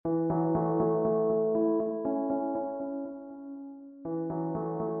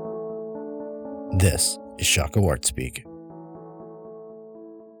This is Shockoe Art Speak.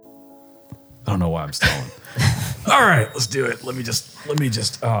 I don't know why I'm stalling. All right, let's do it. Let me just.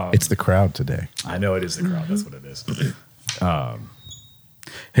 It's the crowd today. I know it is the crowd. That's what it is.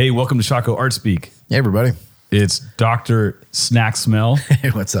 Hey, welcome to Shockoe Art Speak. Hey, everybody. It's Dr. Snack Smell,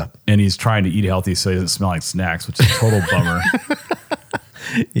 Hey, what's up? and he's trying to eat healthy so he doesn't smell like snacks, which is a total bummer.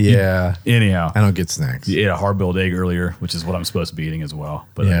 Yeah. Anyhow, I don't get snacks. you ate a hard-boiled egg earlier, which is what I'm supposed to be eating as well,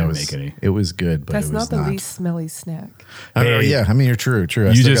 but I Yeah, didn't make any. it was good, but That's it was not the least smelly snack. Hey. Yeah, I mean, you're true. I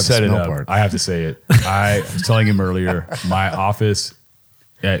You still just got set the it smell up. part. I have to say it. I was telling him earlier, my office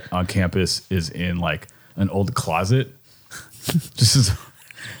on campus is in like an old closet. Just as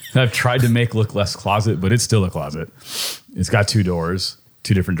I've tried to make look less closet, but it's still a closet. It's got two doors,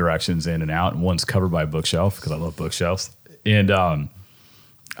 two different directions in and out, and one's covered by a bookshelf because I love bookshelves. And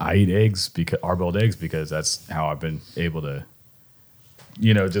I eat eggs, because hard-boiled eggs, because that's how I've been able to,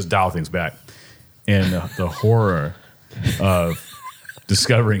 just dial things back. And the horror of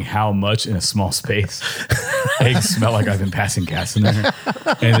discovering how much in a small space eggs smell like I've been passing gas in there.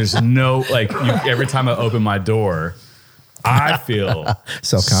 And there's no, every time I open my door, I feel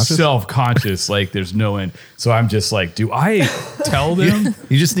self-conscious, like there's no end. So I'm just like, do I tell them?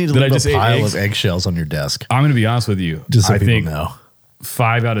 You just need to that I leave just a ate pile eggs? of eggshells on your desk. I'm going to be honest with you. Just so I people think know.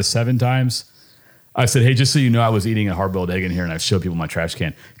 5 out of 7 times I said, hey, just so you know, I was eating a hard-boiled egg in here, and I've showed people my trash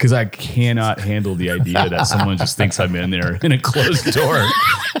can because I cannot handle the idea that someone just thinks I'm in there in a closed door,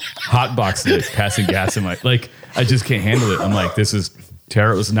 hotboxing it, passing gas in my, I just can't handle it. I'm like, this is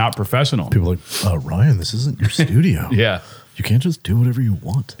terrible. It's not professional. People are like, Ryan, this isn't your studio. Yeah. You can't just do whatever you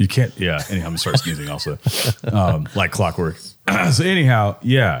want. You can't. Yeah. Anyhow, I'm going to start sneezing also, like clockwork. So anyhow,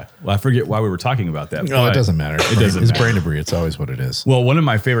 yeah. Well, I forget why we were talking about that. No, it doesn't matter. It doesn't It's matter. brain debris. It's always what it is. Well, one of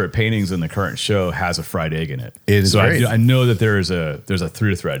my favorite paintings in the current show has a fried egg in it. It is so great. I know that there's a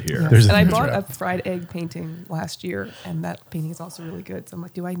through thread here. There's a And I through bought thread. a fried egg painting last year, and that painting is also really good. So I'm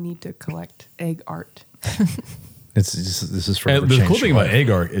like, do I need to collect egg art? It's just, this is for And the cool thing about egg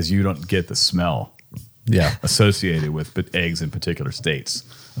art is you don't get the smell Yeah. associated with eggs in particular states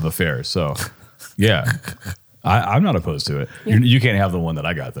of affairs. So, yeah, I'm not opposed to it. Yeah. You can't have the one that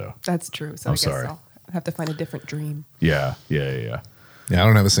I got though. That's true. So I'm I guess sorry. I'll have to find a different dream. Yeah. Yeah, I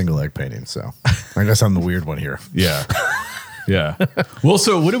don't have a single egg painting, so I guess I'm the weird one here. Yeah. Yeah. Well,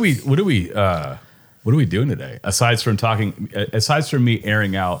 so what are we doing today? Aside from me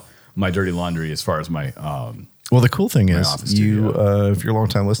airing out my dirty laundry as far as my Well, the cool thing is, office studio. if you're a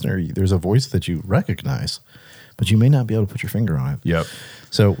long-time listener, there's a voice that you recognize, but you may not be able to put your finger on it. Yep.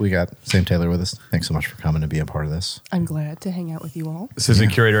 So we got Sam Taylor with us. Thanks so much for coming and being a part of this. I'm glad to hang out with you all.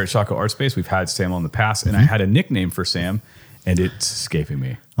 Assistant curator at Shockoe Art Space. We've had Sam on in the past, and I had a nickname for Sam, and it's escaping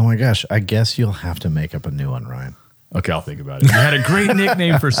me. Oh my gosh, I guess you'll have to make up a new one, Ryan. Okay, I'll think about it. You had a great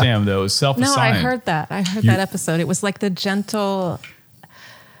nickname for Sam, though. It was No, self-assigned. I heard that. I heard that episode. It was like the gentle.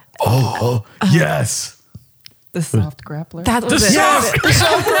 Yes. The soft grappler. That was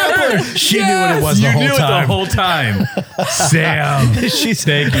it. She knew what it was you the whole knew time. it the whole time. Sam.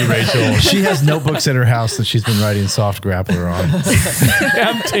 Thank you, Rachel. She has notebooks at her house that she's been writing soft grappler on.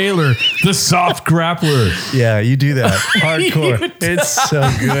 Sam Taylor, the soft grappler. Yeah, you do that hardcore. It's so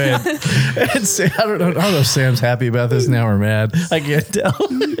good. I don't know if Sam's happy about this now or mad. I can't tell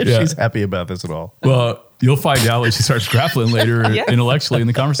if Yeah. she's happy about this at all. Well, you'll find out when she starts grappling later Yeah. intellectually in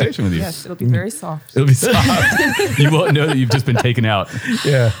the conversation with you. Yes, it'll be very soft. It'll be soft. You won't know that you've just been taken out.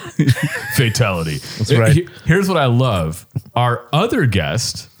 Yeah, Fatality. That's right. Here's what I love. Our other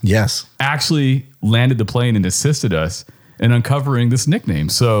guest yes, actually landed the plane and assisted us in uncovering this nickname.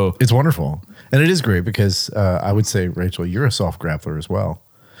 So it's wonderful, and it is great because I would say, Rachel, you're a soft grappler as well.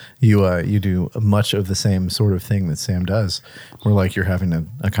 You do much of the same sort of thing that Sam does, where like you're having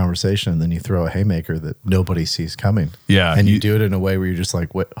a conversation and then you throw a haymaker that nobody sees coming. Yeah, and you do it in a way where you're just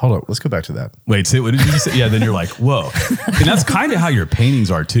like, wait, hold on, let's go back to that. wait, say what did you say? Yeah, then you're like, whoa. And that's kind of how your paintings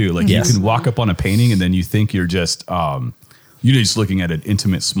are too. Like Yes. you can walk up on a painting and then you think you're just you're just looking at an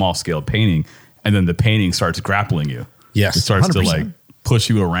intimate, small scale painting, and then the painting starts grappling you. Yes, It starts to 100%. like push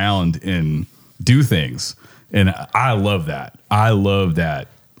you around and do things. And I love that. I love that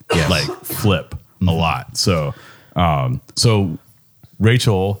like flip a lot. So so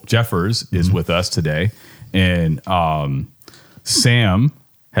Rachel Jeffers is with us today, and Sam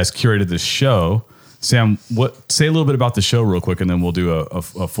has curated this show. Sam, say a little bit about the show real quick, and then we'll do a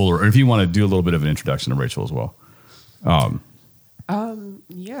fuller, or if you want to do a little bit of an introduction to Rachel as well.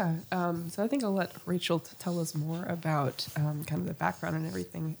 Yeah. So I think I'll let Rachel tell us more about kind of the background and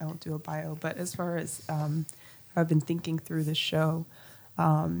everything. I won't do a bio, but as far as I've been thinking through the show,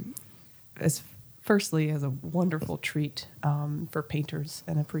 as firstly as a wonderful treat for painters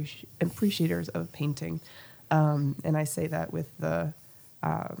and appreciators of painting. And I say that with the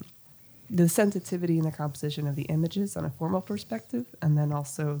sensitivity and the composition of the images on a formal perspective, and then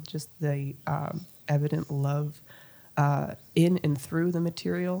also just the evident love in and through the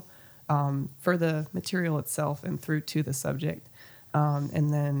material, for the material itself and through to the subject.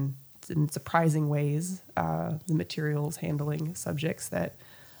 And then in surprising ways, the materials handling subjects that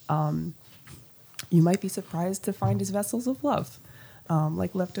you might be surprised to find as vessels of love,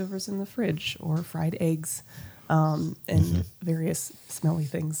 like leftovers in the fridge or fried eggs, and various smelly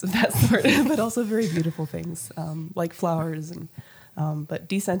things of that sort, but also very beautiful things, like flowers, and but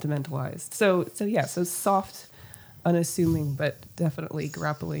desentimentalized. So soft, unassuming, but definitely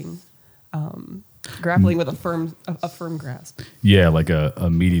grappling with a firm grasp. Yeah, like a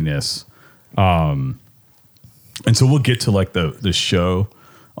meatiness. And so we'll get to like the show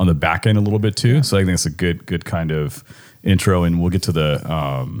on the back end a little bit too. Yeah. So I think it's a good kind of intro, and we'll get to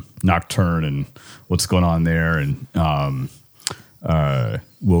the Nocturne and what's going on there, and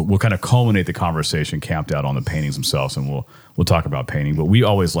we'll kind of culminate the conversation camped out on the paintings themselves, and we'll talk about painting. But we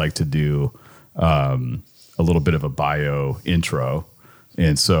always like to do a little bit of a bio intro.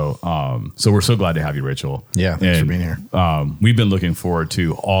 And so we're so glad to have you, Rachel. Yeah, thanks for being here. We've been looking forward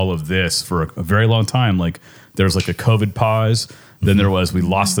to all of this for a very long time. Like there was like a COVID pause. Then we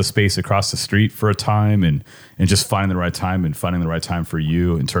lost the space across the street for a time, and just finding the right time for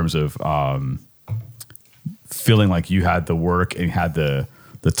you in terms of feeling like you had the work and had the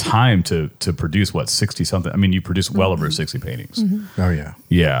time to produce 60 something. I mean, you produced well over 60 paintings. Mm-hmm. Oh yeah.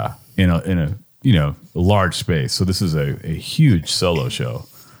 Yeah. In a large space. So this is a huge solo show,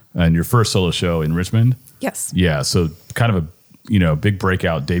 and your first solo show in Richmond. Yes. Yeah. So kind of a big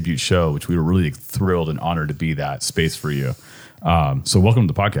breakout debut show, which we were really thrilled and honored to be that space for you. So welcome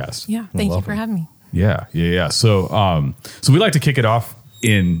to the podcast. Yeah. Thank you for having me. Yeah. So we like to kick it off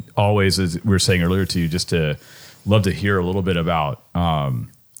in always, as we were saying earlier to you, just to love to hear a little bit about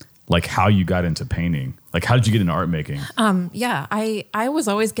like how you got into painting. Like, how did you get into art making? Yeah, I was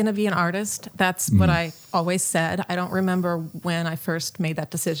always going to be an artist. That's what I always said. I don't remember when I first made that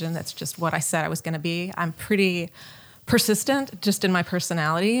decision. That's just what I said I was going to be. I'm pretty persistent just in my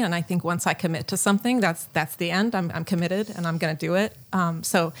personality. And I think once I commit to something, that's the end. I'm committed and I'm going to do it.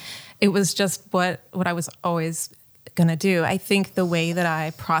 So it was just what I was always going to do. I think the way that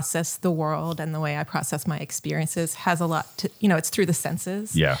I process the world and the way I process my experiences has a lot to, it's through the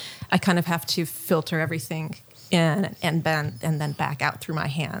senses. Yeah. I kind of have to filter everything in and then back out through my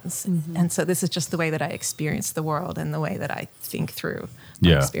hands. Mm-hmm. And so this is just the way that I experience the world and the way that I think through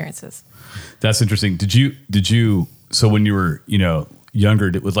my experiences. That's interesting. Did you, so when you were,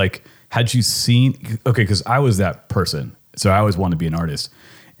 younger, had you seen, okay, because I was that person. So I always wanted to be an artist.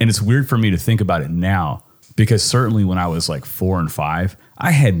 And it's weird for me to think about it now, because certainly when I was like 4 and 5,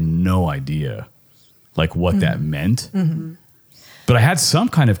 I had no idea like what that meant. Mm-hmm. But I had some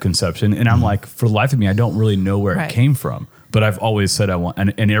kind of conception, and I'm like, for the life of me, I don't really know where it came from. But I've always said I want,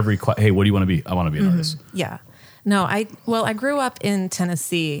 and hey, what do you want to be? I want to be an artist. Yeah. No, I grew up in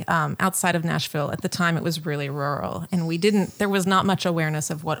Tennessee, outside of Nashville. At the time, it was really rural, and there was not much awareness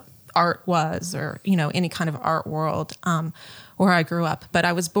of what art was, or, any kind of art world, where I grew up. But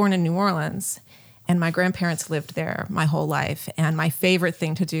I was born in New Orleans, and my grandparents lived there my whole life. And my favorite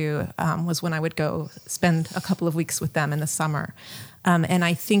thing to do was when I would go spend a couple of weeks with them in the summer. And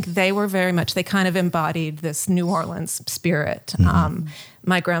I think they were they kind of embodied this New Orleans spirit. Mm-hmm.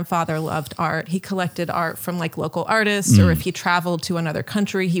 My grandfather loved art. He collected art from like local artists, or if he traveled to another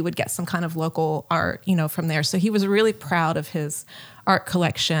country, he would get some kind of local art, from there. So he was really proud of his art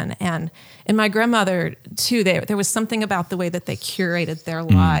collection. And my grandmother too, there was something about the way that they curated their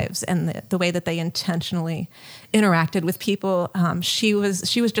lives and the way that they intentionally interacted with people. She was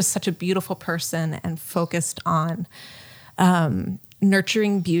just such a beautiful person and focused on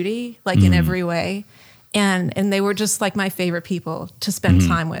nurturing beauty, like in every way. And they were just like my favorite people to spend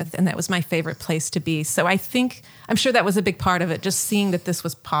time with. And that was my favorite place to be. So I'm sure that was a big part of it, just seeing that this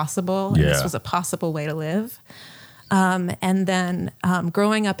was possible and this was a possible way to live. And then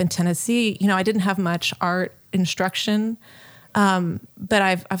growing up in Tennessee, I didn't have much art instruction, but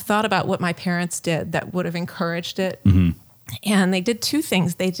I've thought about what my parents did that would have encouraged it. Mm-hmm. And they did 2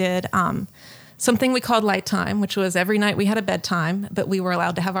 things. They did something we called light time, which was every night we had a bedtime, but we were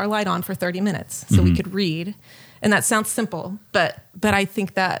allowed to have our light on for 30 minutes so we could read. And that sounds simple, but I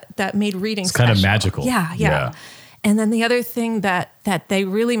think that made reading special. Kind of magical. Yeah. And then the other thing that they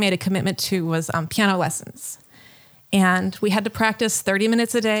really made a commitment to was piano lessons. And we had to practice 30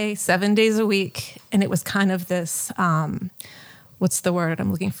 minutes a day, 7 days a week. And it was kind of this, what's the word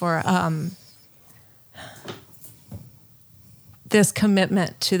I'm looking for? this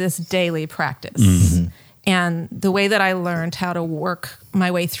commitment to this daily practice. And the way that I learned how to work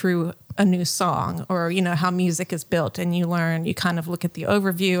my way through a new song, or, you know, how music is built, and you kind of look at the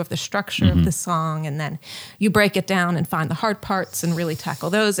overview of the structure of the song, and then you break it down and find the hard parts and really tackle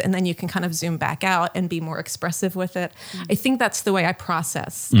those. And then you can kind of zoom back out and be more expressive with it. I think that's the way I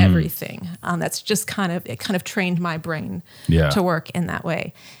process everything. That's just it kind of trained my brain to work in that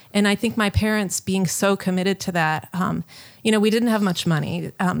way. And I think my parents being so committed to that, you know, we didn't have much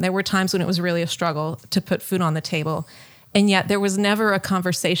money. There were times when it was really a struggle to put food on the table. And yet there was never a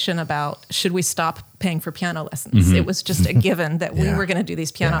conversation about, should we stop paying for piano lessons? It was just a given that we were going to do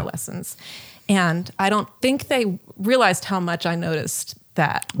these piano lessons. And I don't think they realized how much I noticed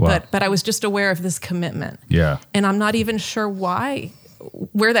that. Wow. But I was just aware of this commitment. Yeah. And I'm not even sure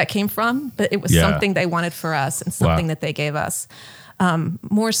where that came from, but it was something they wanted for us and something that they gave us.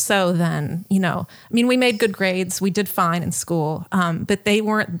 More so than, you know, I mean, we made good grades. We did fine in school, but they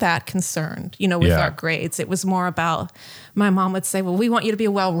weren't that concerned, you know, with our grades. It was more about, my mom would say, well, we want you to be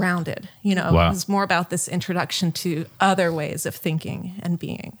well-rounded. You know, it was more about this introduction to other ways of thinking and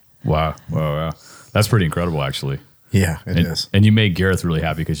being. Wow. That's pretty incredible, actually. Yeah, it is. And you made Gareth really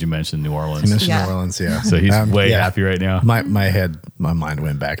happy because you mentioned New Orleans. You mentioned New Orleans, yeah. So he's way happy right now. My mind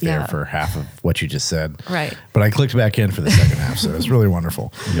went back there for half of what you just said. Right. But I clicked back in for the second half, so it's really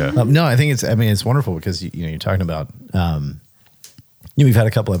wonderful. Yeah. No, I think it's wonderful because, you know, you're talking about, you know, we've had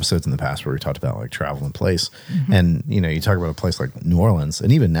a couple episodes in the past where we talked about like travel and place. And, you know, you talk about a place like New Orleans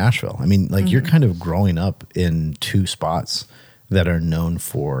and even Nashville. I mean, like you're kind of growing up in two spots that are known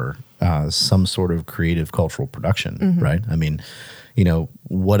for some sort of creative cultural production, right? I mean, you know,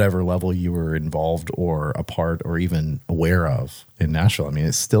 whatever level you were involved or a part or even aware of in Nashville, I mean,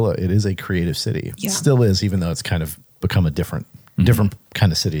 it is a creative city. Yeah. It still is, even though it's kind of become a different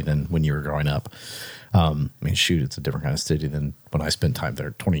kind of city than when you were growing up. I mean, shoot, it's a different kind of city than when I spent time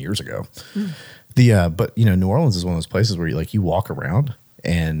there 20 years ago. But you know, New Orleans is one of those places where you walk around.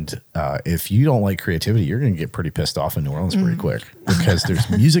 And if you don't like creativity, you're going to get pretty pissed off in New Orleans pretty quick because there's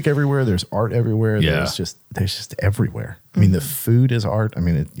music everywhere, there's art everywhere, there's just everywhere. I mean, the food is art. I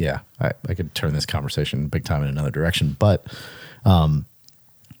mean, I could turn this conversation big time in another direction, but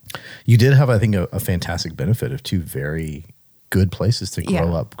you did have, I think, a fantastic benefit of two very good places to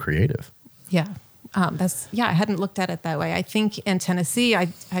grow up creative. Yeah. I hadn't looked at it that way. I think in Tennessee, I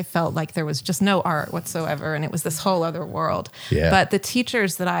felt like there was just no art whatsoever, and it was this whole other world. Yeah. But the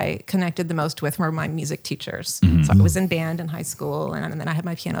teachers that I connected the most with were my music teachers. So I was in band in high school, and then I had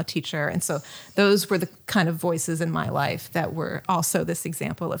my piano teacher. And so those were the kind of voices in my life that were also this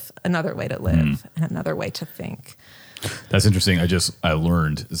example of another way to live and another way to think. That's interesting. I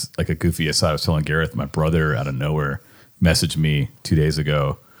learned, it's like a goofy aside, I was telling Gareth, my brother out of nowhere messaged me 2 days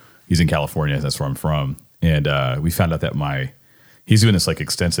ago. He's in California. That's where I'm from. And we found out that he's doing this like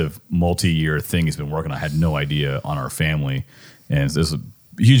extensive multi-year thing he's been working on. I had no idea, on our family. And there's a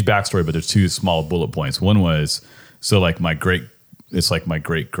huge backstory, but there's two small bullet points. One was, so like my great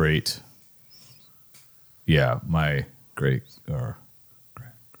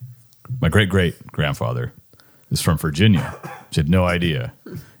grandfather is from Virginia. She had no idea,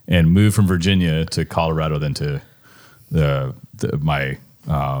 and moved from Virginia to Colorado, then to my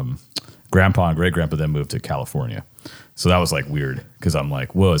grandpa and great grandpa then moved to California. So that was like weird because I'm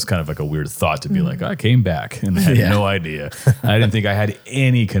like, whoa, it's kind of like a weird thought to be like, I came back and I had no idea. I didn't think I had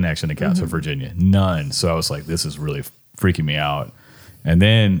any connection to Virginia, none. So I was like, this is really freaking me out. And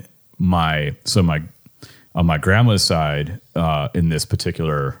then on my grandma's side, in this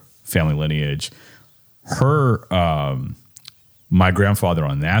particular family lineage, my grandfather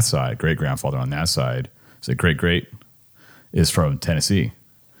on that side, great grandfather on that side, so great is from Tennessee,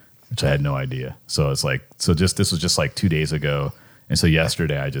 which I had no idea. So it's like, this was just like 2 days ago. And so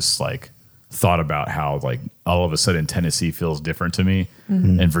yesterday I just like thought about how like all of a sudden Tennessee feels different to me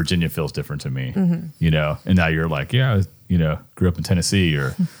and Virginia feels different to me, you know? And now you're like, yeah, you know, grew up in Tennessee,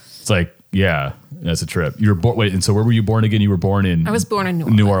 or it's like, yeah, that's a trip. You were born, wait, and so where were you born again? You were born in... I was born in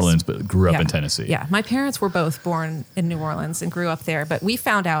New Orleans, but grew up in Tennessee. Yeah, my parents were both born in New Orleans and grew up there. But we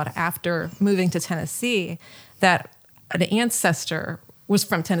found out after moving to Tennessee that an ancestor was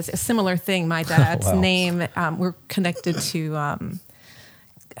from Tennessee. A similar thing. My dad's name, we're connected to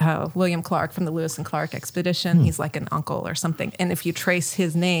William Clark from the Lewis and Clark expedition. He's like an uncle or something. And if you trace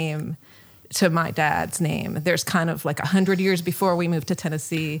his name to my dad's name, there's kind of like 100 years before we moved to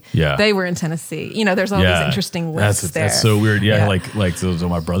Tennessee. Yeah. They were in Tennessee. You know, there's all these interesting links there. That's so weird. Yeah. Like so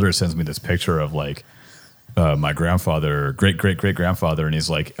my brother sends me this picture of like my grandfather, great grandfather, and he's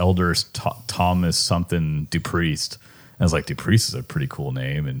like Elder Thomas something Dupriest. I was like, Dupreece is a pretty cool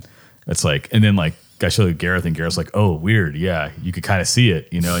name. And it's like, and then like I showed Gareth, and Gareth's like, oh, weird. Yeah, you could kind of see it,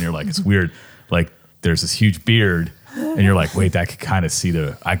 and you're like, it's weird. Like there's this huge beard, and you're like, wait, I can see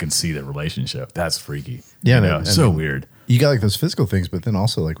the relationship. That's freaky. Yeah, so weird. You got like those physical things, but then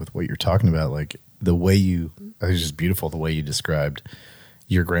also like with what you're talking about, like the way it was just beautiful the way you described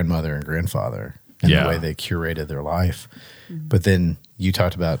your grandmother and grandfather and the way they curated their life. But then you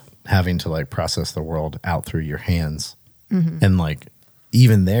talked about having to like process the world out through your hands. And like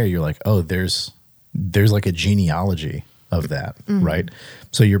even there you're like, oh, there's like a genealogy of that, right?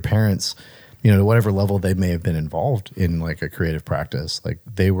 So your parents, to whatever level they may have been involved in like a creative practice, like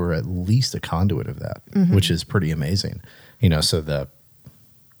they were at least a conduit of that, which is pretty amazing. So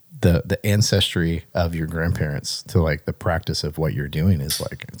the ancestry of your grandparents to like the practice of what you're doing is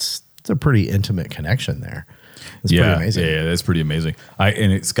like, it's a pretty intimate connection there. It's pretty amazing. Yeah, that's pretty amazing.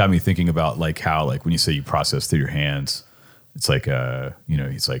 And it's got me thinking about like how, like when you say you process through your hands, it's like,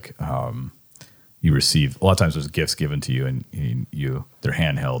 it's like, you receive, a lot of times there's gifts given to you and they're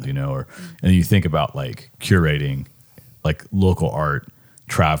handheld, and you think about like curating like local art,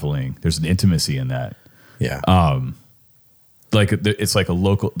 traveling, there's an intimacy in that. Yeah. Like it's like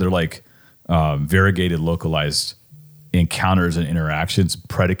they're like variegated, localized encounters and interactions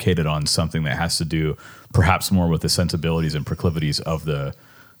predicated on something that has to do perhaps more with the sensibilities and proclivities of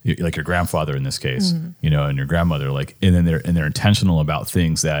like your grandfather in this case, and your grandmother, like, and then they're intentional about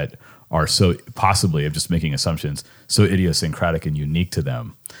things that are so possibly, I'm just making assumptions, so idiosyncratic and unique to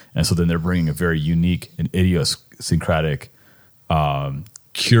them. And so then they're bringing a very unique and idiosyncratic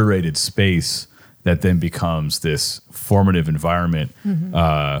curated space that then becomes this formative environment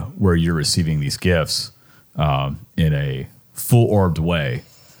where you're receiving these gifts in a full-orbed way,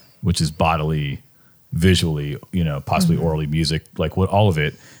 which is bodily, visually, possibly orally, music, like what all of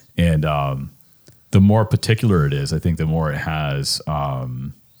it. And the more particular it is, I think the more it has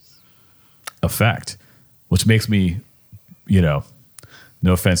effect, which makes me, no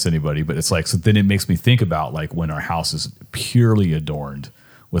offense to anybody, but it's like, so then it makes me think about like when our house is purely adorned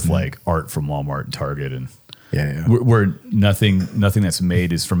with like art from Walmart and Target, and where nothing that's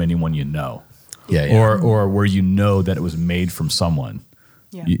made is from anyone or where that it was made from someone.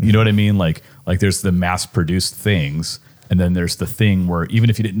 Yeah. You know what I mean? Like there's the mass produced things, and then there's the thing where even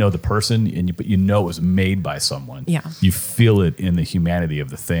if you didn't know the person but it was made by someone. Yeah. You feel it in the humanity of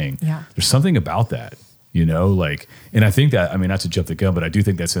the thing. Yeah. There's something about that, like, and I think that, I mean, not to jump the gun, but I do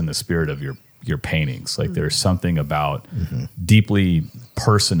think that's in the spirit of your paintings. Like there's something about deeply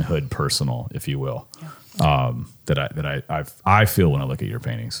personal, if you will, that I feel when I look at your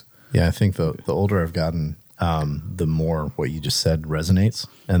paintings. Yeah, I think the older I've gotten, the more what you just said resonates,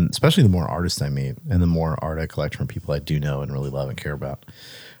 and especially the more artists I meet and the more art I collect from people I do know and really love and care about.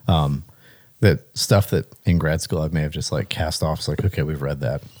 That stuff that in grad school I may have just like cast off. It's like, okay, we've read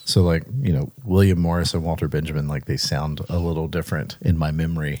that. So like, William Morris and Walter Benjamin, like they sound a little different in my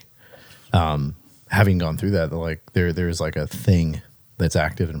memory. Having gone through that, like there's like a thing that's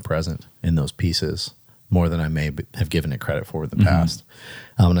active and present in those pieces more than I may have given it credit for in the past.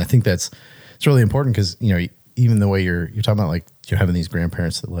 And I think it's really important because, even the way you're talking about, like you're having these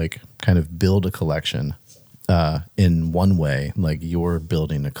grandparents that like kind of build a collection in one way, like you're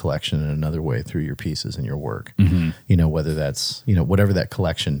building a collection in another way through your pieces and your work. Whether that's, whatever that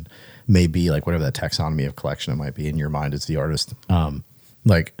collection may be, like whatever that taxonomy of collection it might be in your mind as the artist.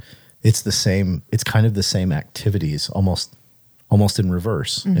 Like it's kind of the same activities, almost in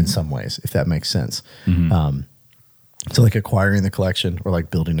reverse in some ways, if that makes sense. So like acquiring the collection or like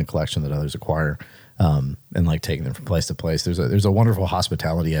building a collection that others acquire, and like taking them from place to place. There's a wonderful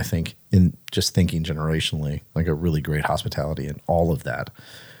hospitality, I think, in just thinking generationally, like a really great hospitality in all of that.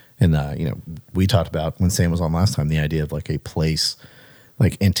 And, we talked about when Sam was on last time, the idea of like a place,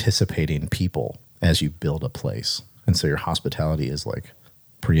 like anticipating people as you build a place. And so your hospitality is like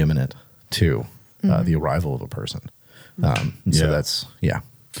preeminent to the arrival of a person. So that's,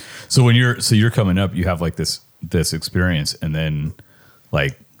 So when you're coming up, you have like this experience, and then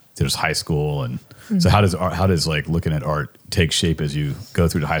like there's high school, and so how does like looking at art take shape as you go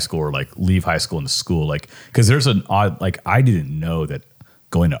through to high school or like leave high school into school? Like, because there's an odd, like I didn't know that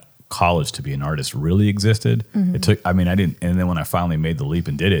going to college to be an artist really existed. It took, I didn't, and then when I finally made the leap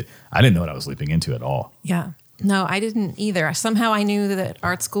and did it, I didn't know what I was leaping into at all. Yeah. No, I didn't either. Somehow I knew that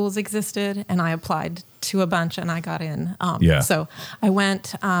art schools existed, and I applied to a bunch and I got in. So I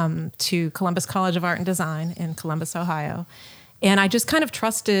went to Columbus College of Art and Design in Columbus, Ohio. And I just kind of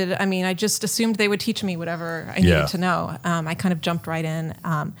trusted, I just assumed they would teach me whatever I needed to know. I kind of jumped right in.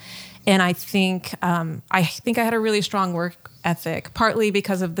 And I think I had a really strong work ethic, partly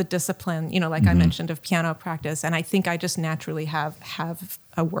because of the discipline, like I mentioned, of piano practice. And I think I just naturally have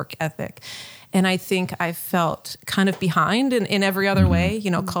a work ethic. And I think I felt kind of behind in every other way,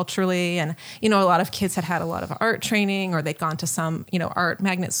 culturally. And, a lot of kids had a lot of art training, or they'd gone to some, art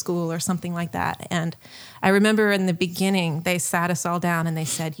magnet school or something like that. And I remember in the beginning, they sat us all down and they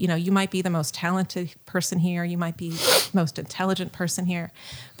said, you might be the most talented person here. You might be the most intelligent person here.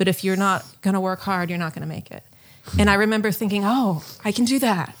 But if you're not going to work hard, you're not going to make it. And I remember thinking, oh, I can do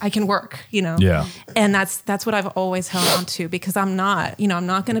that. I can work, Yeah. And that's what I've always held on to, because I'm not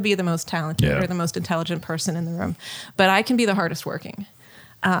going to be the most talented or the most intelligent person in the room, but I can be the hardest working.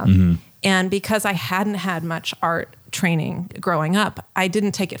 And because I hadn't had much art training growing up, I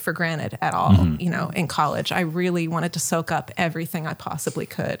didn't take it for granted at all, in college. I really wanted to soak up everything I possibly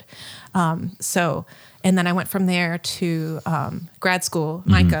could. And then I went from there to grad school,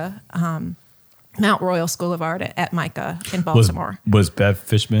 MICA, Mount Royal School of Art at MICA in Baltimore. Was Bev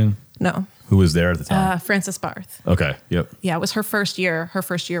Fishman? No. Who was there at the time? Frances Barth. Okay. Yep. Yeah, it was her first year. Her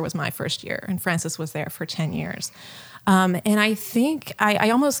first year was my first year, and Frances was there for 10 years. And I think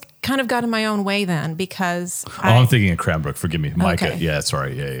I almost kind of got in my own way then, because I'm thinking of Cranbrook. Forgive me. Micah. Okay. Yeah,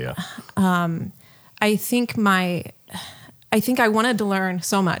 sorry. Yeah. I think I wanted to learn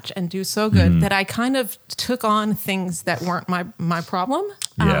so much and do so good that I kind of took on things that weren't my problem.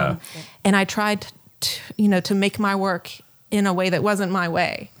 Yeah. And I tried to make my work in a way that wasn't my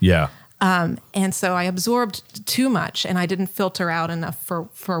way. Yeah. And so I absorbed too much, and I didn't filter out enough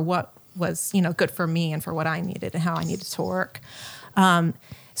for what was, good for me and for what I needed and how I needed to work.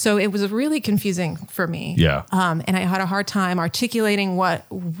 So it was really confusing for me. Yeah. And I had a hard time articulating what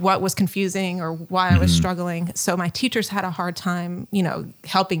was confusing or why I was struggling. So my teachers had a hard time,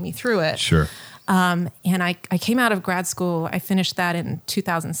 helping me through it. Sure. And I came out of grad school. I finished that in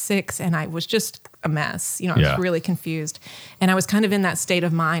 2006, and I was just a mess. I was really confused. And I was kind of in that state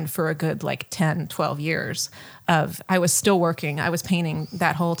of mind for a good 10, 12 years I was still working. I was painting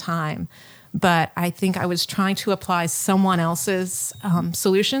that whole time. But I think I was trying to apply someone else's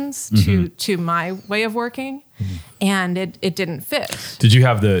solutions to my way of working, and it didn't fit. Did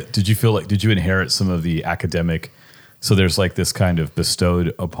you inherit some of the academic? So there's this kind of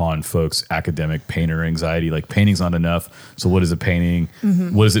bestowed upon folks academic painter anxiety, painting's not enough. So what is a painting?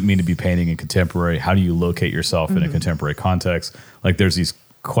 What does it mean to be painting in contemporary? How do you locate yourself in a contemporary context? There's these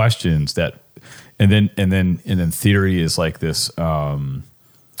questions that, and then theory is this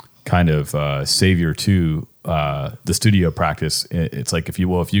kind of savior to the studio practice. It's if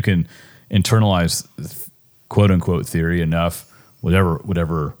you can internalize quote unquote theory enough, whatever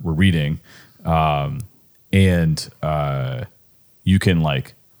we're reading, and you can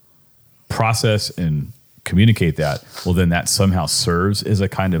process and communicate that, well, then that somehow serves as a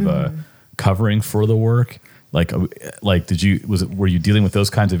kind of a covering for the work. Were you dealing with those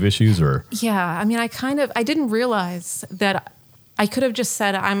kinds of issues, or? Yeah, I mean, I didn't realize that I could have just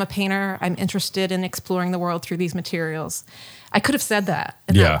said, I'm a painter. I'm interested in exploring the world through these materials. I could have said that,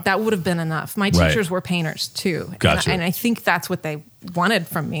 and that would have been enough. My teachers were painters too. Gotcha. And I think that's what they wanted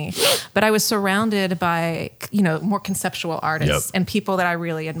from me. But I was surrounded by, more conceptual artists and people that I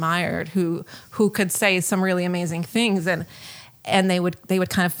really admired who could say some really amazing things. And they would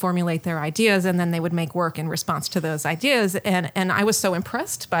kind of formulate their ideas, and then they would make work in response to those ideas. And I was so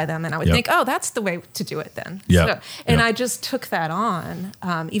impressed by them, and I would think, oh, that's the way to do it then. I just took that on,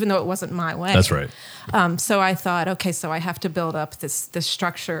 even though it wasn't my way. That's right. So I thought, okay, so I have to build up this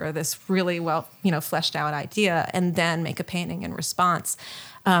structure, this really well, fleshed out idea, and then make a painting in response.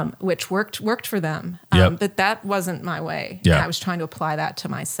 Which worked for them. But that wasn't my way. Yeah. And I was trying to apply that to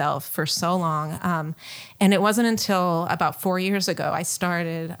myself for so long. And it wasn't until about 4 years ago I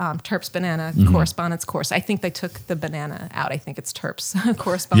started Terps Banana correspondence course. I think they took the banana out. I think it's Terps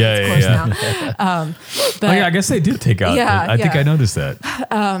correspondence course now. But I guess they did take out. I think I noticed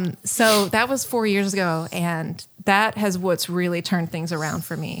that. So that was 4 years ago, and that has what's really turned things around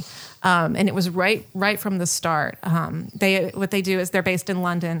for me. And it was right from the start. What they do is they're based in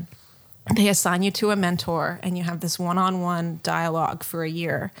London. They assign you to a mentor, and you have this one-on-one dialogue for a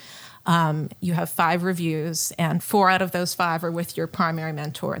year. You have 5 reviews, and 4 out of those 5 are with your primary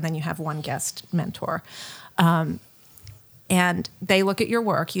mentor, and then you have one guest mentor. And they look at your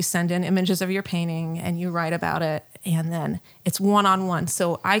work. You send in images of your painting, and you write about it. And then it's one-on-one.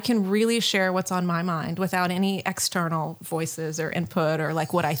 So I can really share what's on my mind without any external voices or input or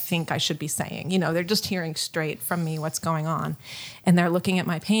what I think I should be saying. They're just hearing straight from me what's going on. And they're looking at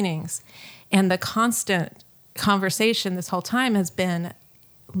my paintings. And the constant conversation this whole time has been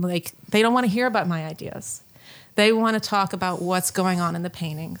they don't want to hear about my ideas. They want to talk about what's going on in the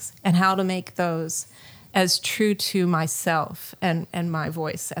paintings and how to make those as true to myself and my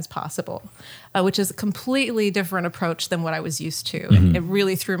voice as possible, which is a completely different approach than what I was used to. Mm-hmm. It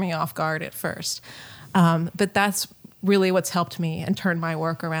really threw me off guard at first. But that's really what's helped me and turned my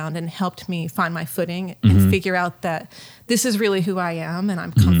work around and helped me find my footing and figure out that this is really who I am, and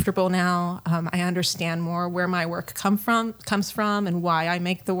I'm comfortable now. I understand more where my work comes from and why I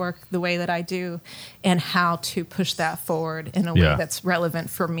make the work the way that I do, and how to push that forward in a way that's relevant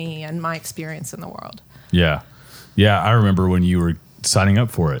for me and my experience in the world. Yeah. Yeah. I remember when you were signing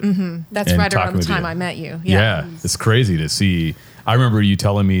up for it. That's and right around talking the with time you. I met you. Yeah. It's crazy to see. I remember you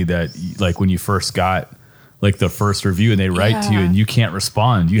telling me that like when you first got like the first review and they write to you and you can't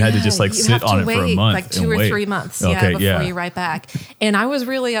respond. You had to just like you sit have to on it wait, for a month. like 2 and or wait. 3 months, Okay, before you write back. And I was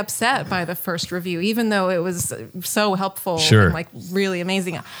really upset by the first review, even though it was so helpful Sure. and like really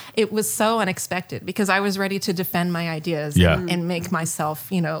amazing. It was so unexpected because I was ready to defend my ideas and make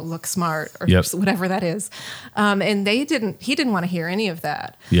myself, look smart or whatever that is. And he didn't want to hear any of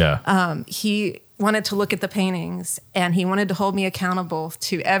that. Yeah. He wanted to look at the paintings and he wanted to hold me accountable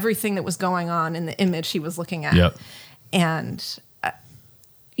to everything that was going on in the image he was looking at. Yep. And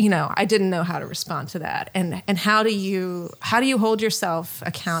I didn't know how to respond to that. And how do you hold yourself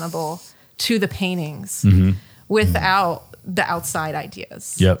accountable to the paintings without the outside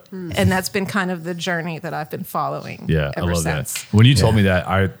ideas? Yep. And that's been kind of the journey that I've been following. Yeah. I ever love since. that. When you told me that,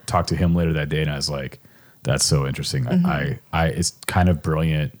 I talked to him later that day and I was like, that's so interesting. I it's kind of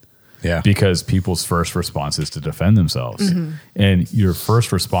brilliant. Yeah. Because people's first response is to defend themselves. And your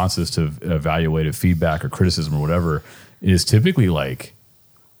first responses to evaluative feedback or criticism or whatever is typically like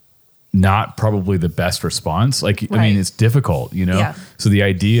not probably the best response. Like, I mean, it's difficult, Yeah. So the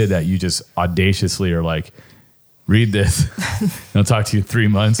idea that you just audaciously are like, read this and I'll talk to you in 3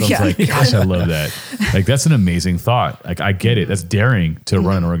 months. I was like, gosh, I love that. Like, that's an amazing thought. Like, I get it. That's daring to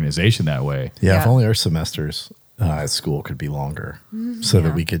run an organization that way. Yeah, Yeah. if only our semesters at school could be longer so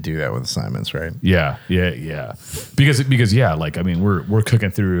that we could do that with assignments, right? Yeah. Because yeah, like, I mean, we're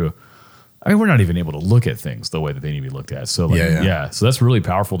cooking through, I mean, we're not even able to look at things the way that they need to be looked at. So like, Yeah. So that's really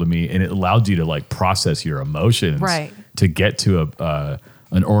powerful to me. And it allowed you to like process your emotions Right. to get to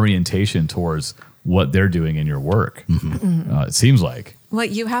an orientation towards what they're doing in your work. It seems like. Well,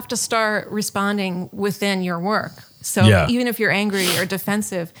 you have to start responding within your work. So Yeah. even if you're angry or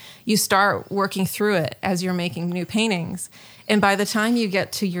defensive, you start working through it as you're making new paintings. And by the time you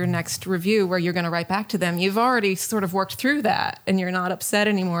get to your next review where you're going to write back to them, you've already sort of worked through that and you're not upset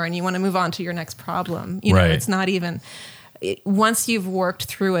anymore and you want to move on to your next problem. Right. It's not even, once you've worked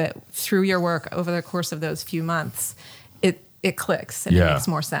through it, through your work over the course of those few months, it clicks and it makes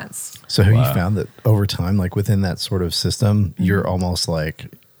more sense. So have you found that over time, like within that sort of system, you're almost like,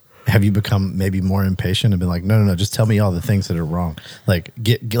 have you become maybe more impatient and been like, no, just tell me all the things that are wrong. Like,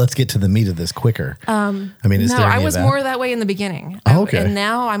 let's get to the meat of this quicker. I mean, is No, there I any was of that? more that way in the beginning. Okay. And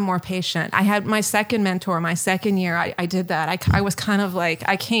now I'm more patient. I had my second mentor, my second year, I did that. I was kind of like,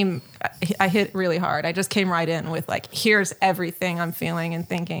 I hit really hard. I just came right in with like, here's everything I'm feeling and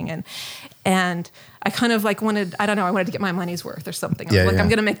thinking. And I kind of like I wanted to get my money's worth or something. I'm Yeah. I'm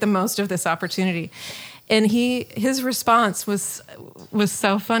going to make the most of this opportunity. And his response was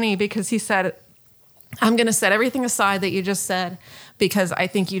so funny because he said, I'm going to set everything aside that you just said because I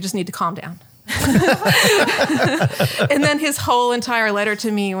think you just need to calm down. And then his whole entire letter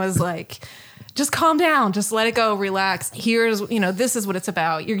to me was like, just calm down, just let it go, relax. Here's, this is what it's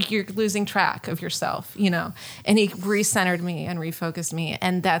about. You're losing track of yourself, and he recentered me and refocused me.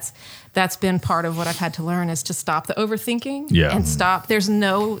 And that's been part of what I've had to learn is to stop the overthinking and stop. There's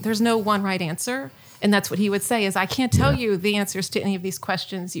no one right answer. And that's what he would say is, I can't tell you the answers to any of these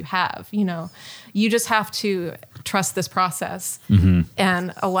questions you have. You just have to trust this process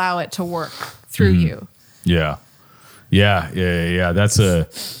and allow it to work through you. Yeah. That's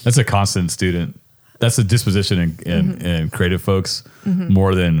a constant student. That's a disposition in creative folks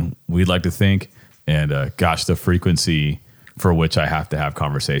more than we'd like to think. And gosh, the frequency for which I have to have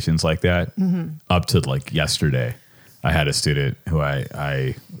conversations like that up to like yesterday. I had a student who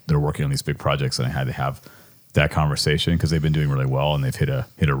they're working on these big projects and I had to have that conversation because they've been doing really well and they've hit a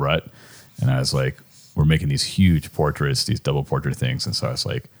rut. And I was like, we're making these huge portraits, these double portrait things. And so I was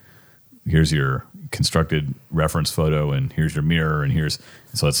like, here's your constructed reference photo and here's your mirror and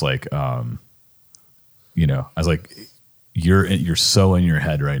so it's like, I was like, you're so in your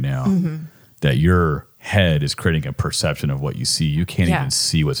head right now that your head is creating a perception of what you see. You can't even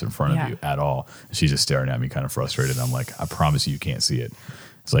see what's in front of you at all. And she's just staring at me kind of frustrated. I'm like, I promise you can't see it.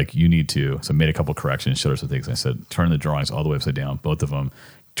 It's like, you need to. So I made a couple corrections, showed her some things. I said, turn the drawings all the way upside down, both of them,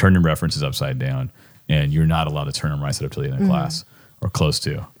 turn your references upside down and you're not allowed to turn them right side up till the end of class. Or close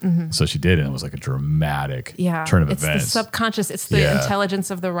to. So she did, and it was like a dramatic turn of it's events. the subconscious. It's the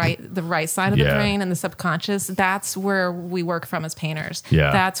intelligence of the right side of the brain and the subconscious. That's where we work from as painters. Yeah.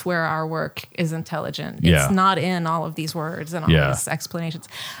 That's where our work is intelligent. It's not in all of these words and all these explanations.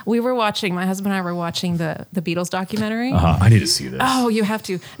 My husband and I were watching the Beatles documentary. I need to see this. Oh, you have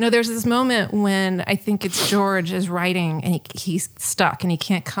to. No, there's this moment when I think it's George is writing and he's stuck and he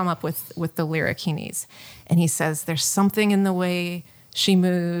can't come up with the lyric he needs. And he says, there's something in the way she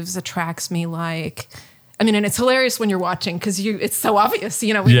moves, attracts me like... I mean, and it's hilarious when you're watching because it's so obvious.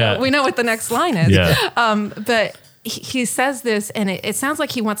 We know what the next line is. Yeah. But he says this and it sounds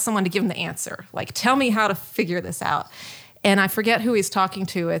like he wants someone to give him the answer. Like, tell me how to figure this out. And I forget who he's talking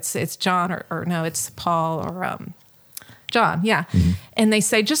to. It's John or no, it's Paul or John. Yeah. Mm-hmm. And they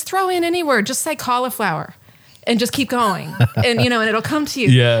say, just throw in any word. Just say cauliflower. And just keep going, and and it'll come to you.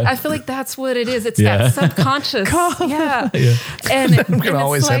 Yeah. I feel like that's what it is. It's that subconscious. And I'm gonna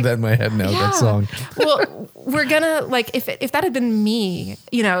always have that in my head now. That song. Well, we're gonna if that had been me,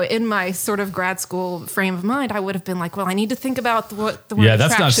 in my sort of grad school frame of mind, I would have been like, well, I need to think about what the word attraction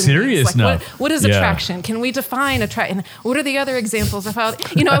that's not serious means. enough. What is attraction? Can we define attraction? What are the other examples of how?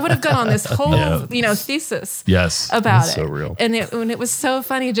 I would have gone on this whole thesis. Yes. About that's it. So real. And it was so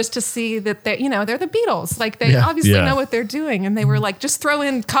funny just to see that they're the Beatles. Like they obviously know what they're doing, and they were like, just throw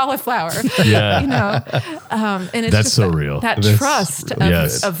in cauliflower. And it's that's just so real. That That's trust really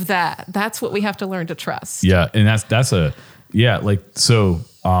of that. That's what we have to learn to trust. Yeah, and that's so.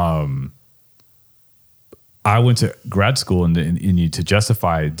 I went to grad school, and to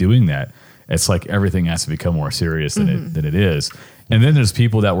justify doing that, it's like everything has to become more serious than it is. And then there's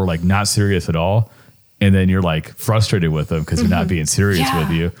people that were like not serious at all. And then you're like frustrated with them because they're not being serious with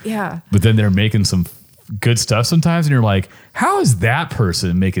you. Yeah. But then they're making some good stuff sometimes, and you're like, how is that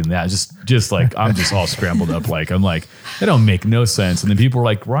person making that? Just like I'm just all scrambled up. Like I'm like, that don't make no sense. And then people are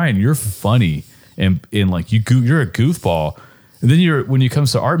like, Ryan, you're funny, and like you're a goofball. And then when it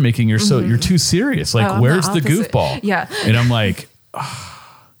comes to art making, you're too serious. Like, where's the goofball? Yeah. And I'm like,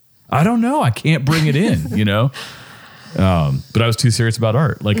 I don't know. I can't bring it in, But I was too serious about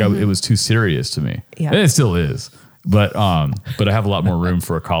art. Like it was too serious to me. Yeah. And it still is. But I have a lot more room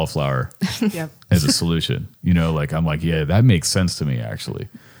for a cauliflower as a solution. Like I'm like, yeah, that makes sense to me actually.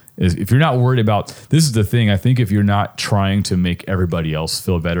 If you're not worried about, this is the thing, I think if you're not trying to make everybody else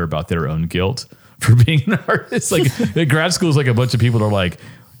feel better about their own guilt for being an artist, like at grad school is like a bunch of people that are like,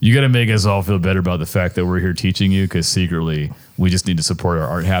 you got to make us all feel better about the fact that we're here teaching you because secretly we just need to support our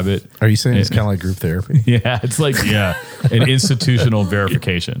art habit. Are you saying it's kind of like group therapy? Yeah, it's like, an institutional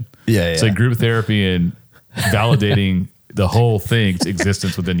verification. It's like group therapy and validating the whole thing's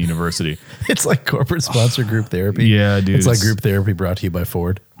existence within the university. It's like corporate sponsor group therapy. Yeah, dude. It's like group therapy brought to you by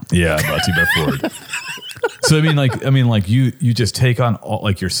Ford. Yeah, brought to you by Ford. So you just take on all,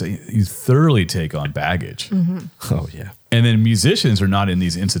 like you're saying, you thoroughly take on baggage. Oh yeah. And then musicians are not in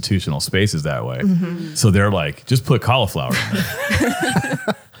these institutional spaces that way. So they're like, just put cauliflower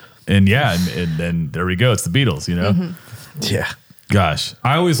in there. and then there we go. It's the Beatles, Yeah. Gosh,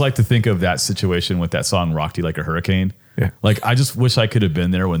 I always like to think of that situation with that song "Rocked You Like a Hurricane." Yeah. Like I just wish I could have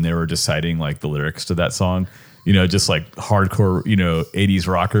been there when they were deciding like the lyrics to that song. Just like hardcore, 80s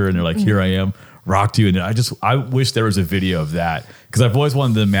rocker, and they're like, "Here I am, rocked you." And I wish there was a video of that because I've always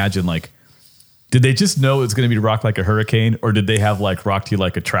wanted to imagine like, did they just know it's going to be rocked like a hurricane, or did they have like rocked you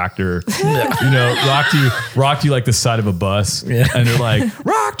like a tractor? Rocked you like the side of a bus, and they're like,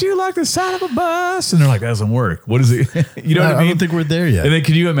 rocked you like the side of a bus, and they're like, that doesn't work. What is it? You know what I mean? I don't think we're there yet. And then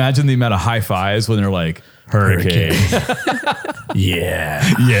can you imagine the amount of high fives when they're like, hurricane.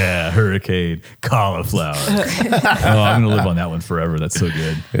 Yeah, hurricane, cauliflower. I'm gonna live on that one forever. That's so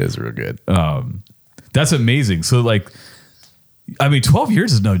good. It is real good. That's amazing. So 12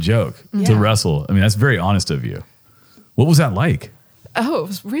 years is no joke to wrestle. I mean, that's very honest of you. What was that like? Oh, it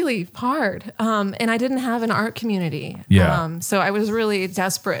was really hard. And I didn't have an art community. Yeah. So I was really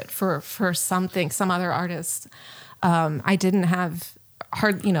desperate for some other artist. I didn't have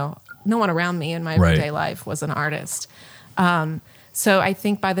no one around me in my everyday life was an artist. So I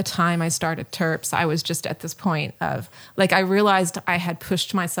think by the time I started Terps, I was just at this point of I realized I had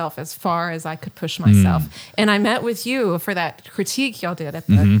pushed myself as far as I could push myself. And I met with you for that critique y'all did at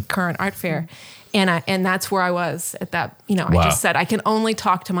the current art fair. And that's where I was at that, I just said, I can only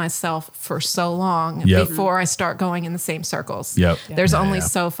talk to myself for so long before I start going in the same circles. Yep. There's only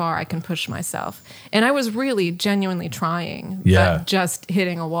so far I can push myself. And I was really genuinely trying, Yeah. but just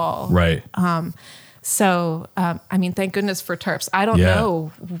hitting a wall. Right. So, thank goodness for Terps. I don't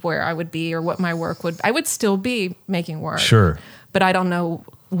know where I would be or what my work would. I would still be making work. Sure. But I don't know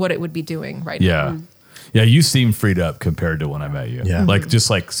what it would be doing right now. Yeah. Yeah, you seem freed up compared to when I met you. Yeah. Like just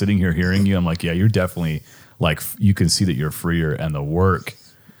like sitting here hearing you, I'm like, yeah, you're definitely like you can see that you're freer, and the work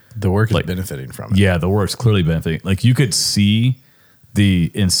is like- benefiting from it. Yeah, the work's clearly benefiting. Like you could see the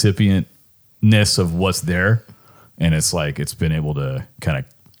incipientness of what's there, and it's like it's been able to kind of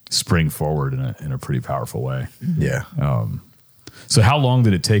spring forward in a pretty powerful way. Yeah. So how long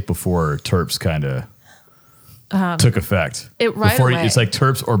did it take before terps kind of took effect? Right away. It's like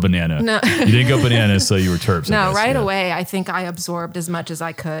terps or banana. No. You didn't go banana, so you were terps. I No, guess. right Yeah. away, I think I absorbed as much as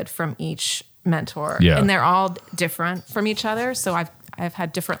I could from each mentor. Yeah. And they're all different from each other. So I've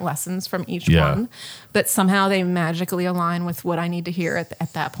had different lessons from each Yeah. one, but somehow they magically align with what I need to hear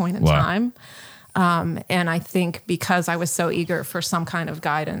at that point in Wow. time. And I think because I was so eager for some kind of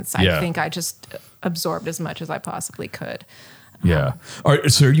guidance, Yeah. I think I just absorbed as much as I possibly could. Yeah.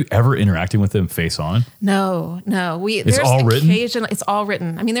 So are you ever interacting with them face on? No. There's all written? It's all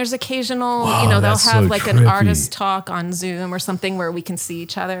written. I mean, there's occasional, Wow, they'll that's have so like an trippy. artist talk on Zoom or something where we can see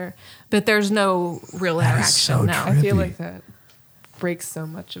each other, but there's no real That is interaction. so No. trippy. I feel like that breaks so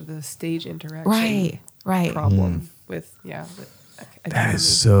much of the stage interaction Right. problem with That is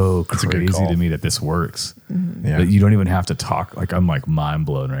so a good crazy call. to me that this works. Yeah. That you don't even have to talk. Like I'm like mind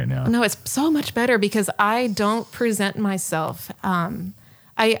blown right now. No, it's so much better because I don't present myself.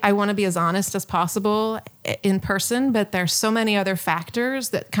 I want to be as honest as possible in person, but there's so many other factors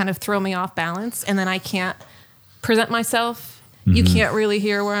that kind of throw me off balance, and then I can't present myself. You can't really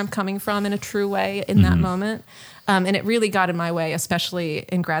hear where I'm coming from in a true way in that moment. And it really got in my way, especially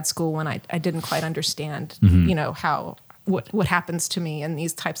in grad school when I didn't quite understand, how what happens to me in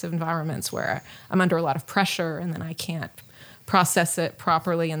these types of environments where I'm under a lot of pressure and then I can't process it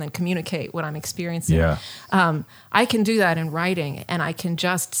properly and then communicate what I'm experiencing. Yeah. I can do that in writing, and I can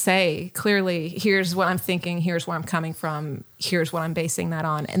just say clearly, here's what I'm thinking, here's where I'm coming from, here's what I'm basing that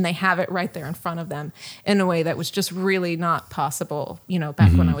on. And they have it right there in front of them in a way that was just really not possible,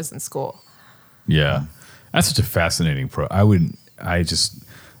 back when I was in school. Yeah. That's such a fascinating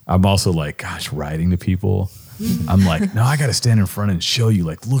I'm also like, gosh, writing to people. I'm like, no, I got to stand in front and show you,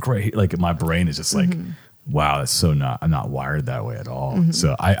 like, look right here. Like my brain is just like, wow, that's so I'm not wired that way at all.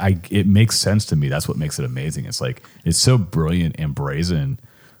 So it makes sense to me. That's what makes it amazing. It's like, it's so brilliant and brazen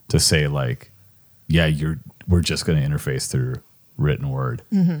to say like, yeah, we're just going to interface through written word.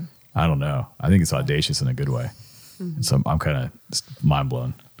 I don't know. I think it's audacious in a good way. So I'm kind of mind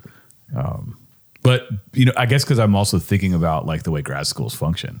blown. But, I guess because I'm also thinking about like the way grad schools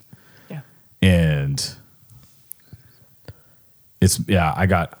function. Yeah. And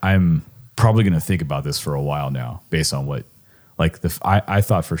I'm probably going to think about this for a while now based on what, like I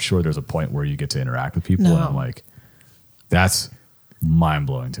thought for sure there's a point where you get to interact with people and I'm like, that's mind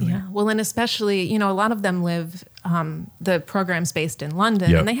blowing to me. Yeah. Well, and especially, a lot of them live, the program's based in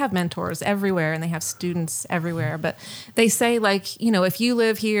London Yep. and they have mentors everywhere and they have students everywhere. But they say like, if you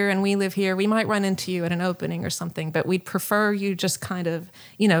live here and we live here, we might run into you at an opening or something, but we'd prefer you just kind of,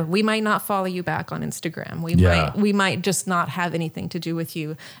 we might not follow you back on Instagram. We might just not have anything to do with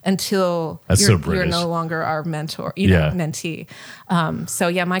you until you're British. no longer our mentor, mentee. So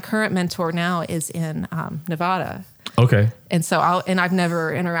yeah, my current mentor now is in Nevada. Okay. And so I've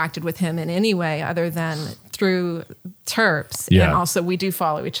never interacted with him in any way other than through Terps. Yeah. And also we do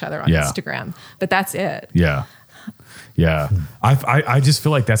follow each other on Yeah. Instagram, but that's it. Yeah. Yeah. I just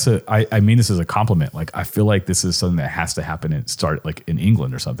feel like I mean this as a compliment. Like, I feel like this is something that has to happen and start like in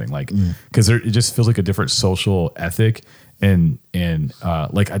England or something, like, cause it just feels like a different social ethic. And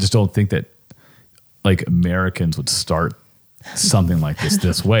like, I just don't think that like Americans would start something like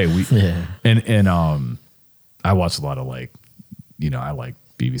this way. I watch a lot of like, I like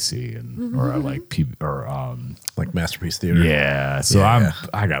BBC or I like Like Masterpiece Theater. yeah. So Yeah.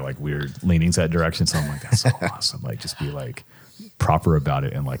 I got like weird leanings that direction. So I'm like, that's so awesome. Like, just be like proper about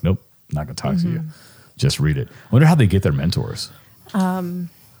it and like, nope, not gonna talk to you. Just read it. I wonder how they get their mentors.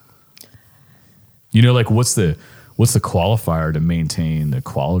 Like what's the qualifier to maintain the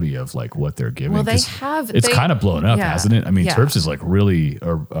quality of like what they're giving? Well, It's kind of blown up, hasn't it? I mean, Yeah. Terps is like really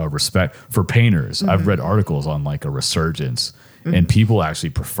a respect for painters. I've read articles on like a resurgence and people actually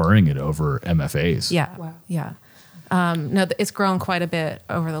preferring it over MFAs. Yeah. Wow. Yeah. No, it's grown quite a bit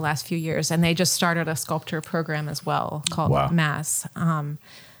over the last few years, and they just started a sculpture program as well called Wow. Mass.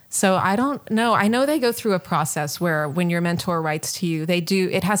 So I don't know. I know they go through a process where when your mentor writes to you,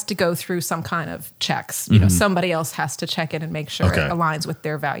 it has to go through some kind of checks. Somebody else has to check it and make sure Okay. it aligns with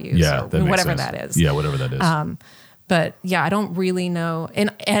their values Yeah, or that makes whatever sense. that is. Yeah, whatever that is. But yeah, I don't really know.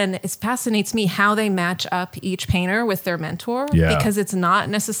 And it fascinates me how they match up each painter with their mentor, Yeah. because it's not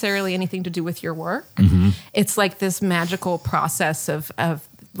necessarily anything to do with your work. It's like this magical process of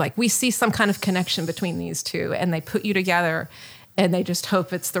like we see some kind of connection between these two, and they put you together, and they just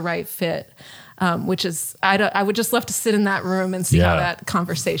hope it's the right fit. Which is, I would just love to sit in that room and see how that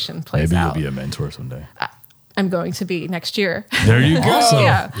conversation plays Maybe out. you'll be a mentor someday. I'm going to be next year. There you go.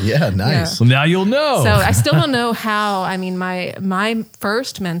 Yeah. Yeah, nice. So now you'll know. So I still don't know how. I mean, my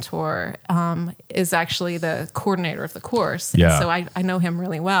first mentor is actually the coordinator of the course. Yeah. And so I know him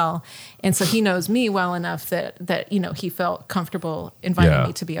really well. And so he knows me well enough that he felt comfortable inviting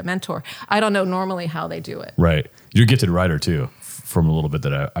me to be a mentor. I don't know normally how they do it. Right. You're a gifted writer too. From a little bit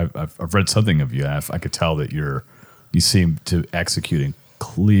that I've read something of you, I could tell that you seem to execute and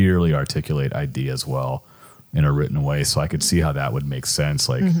clearly articulate ideas well in a written way. So I could see how that would make sense.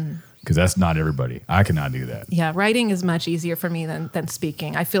 Like, because that's not everybody. I cannot do that. Yeah, writing is much easier for me than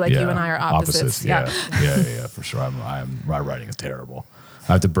speaking. I feel like you and I are opposites. Yeah, for sure. My writing is terrible.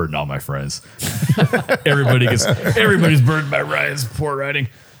 I have to burden all my friends. Everybody's burdened by Ryan's poor writing.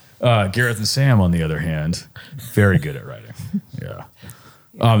 Gareth and Sam, on the other hand, very good at writing.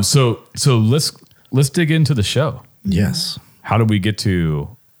 Yeah. So let's dig into the show. Yes. How do we get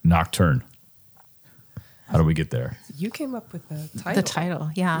to Nocturne? How do we get there? You came up with the title. The title,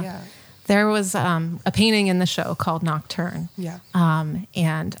 yeah. Yeah. There was a painting in the show called Nocturne. Yeah.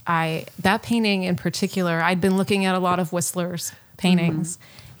 And that painting in particular, I'd been looking at a lot of Whistler's paintings,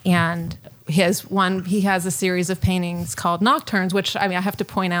 and he has a series of paintings called Nocturnes, which I have to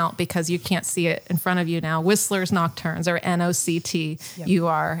point out because you can't see it in front of you now. Whistler's Nocturnes are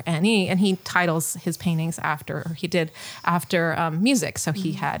Nocturne, and he titles his paintings after music. So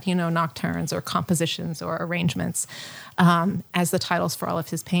he had, nocturnes or compositions or arrangements as the titles for all of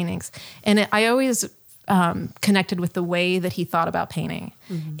his paintings. And I always connected with the way that he thought about painting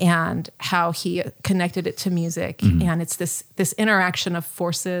and how he connected it to music. And it's this interaction of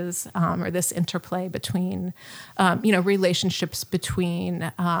forces or this interplay between, relationships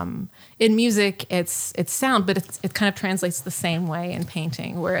between, in music, it's sound, but it kind of translates the same way in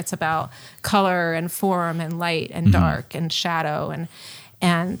painting, where it's about color and form and light and dark and shadow.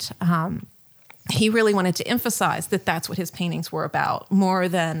 And he really wanted to emphasize that that's what his paintings were about, more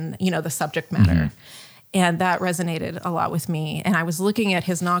than, the subject matter. And that resonated a lot with me. And I was looking at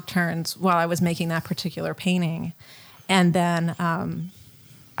his nocturnes while I was making that particular painting. And then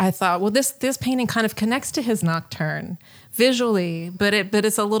I thought, well, this painting kind of connects to his nocturne visually, but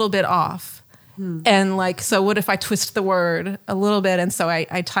it's a little bit off. And so what if I twist the word a little bit? And so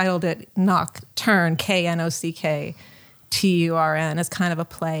I titled it Nocturne, Knockturn, as kind of a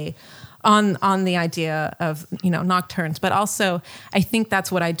play on the idea of, nocturnes. But also I think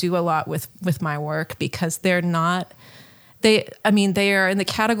that's what I do a lot with my work, because they are in the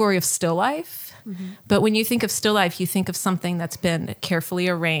category of still life. But when you think of still life, you think of something that's been carefully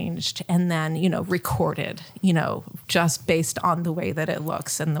arranged and then, recorded, just based on the way that it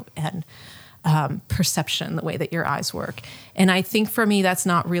looks and perception, the way that your eyes work. And I think for me, that's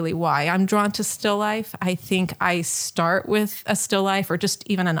not really why I'm drawn to still life. I think I start with a still life or just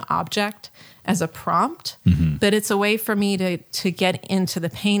even an object as a prompt, but it's a way for me to get into the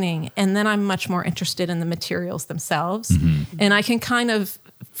painting. And then I'm much more interested in the materials themselves. And I can kind of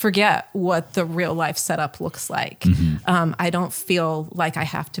forget what the real life setup looks like. I don't feel like I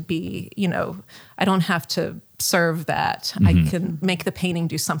have to be, I don't have to serve that. I can make the painting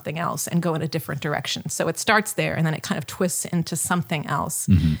do something else and go in a different direction. So it starts there and then it kind of twists into something else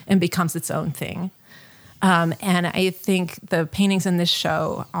and becomes its own thing. And I think the paintings in this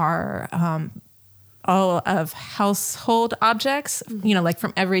show are all of household objects, like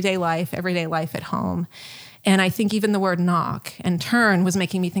from everyday life at home. And I think even the word knock and turn was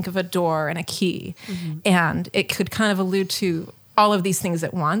making me think of a door and a key. And it could kind of allude to all of these things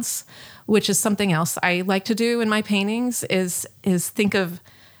at once, which is something else I like to do in my paintings is think of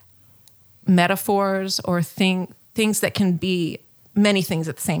metaphors or things that can be many things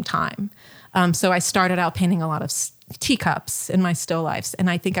at the same time. So I started out painting a lot of teacups in my still lifes. And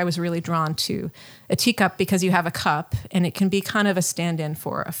I think I was really drawn to a teacup because you have a cup and it can be kind of a stand-in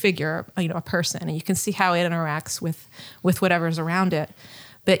for a figure, a person, and you can see how it interacts with whatever's around it.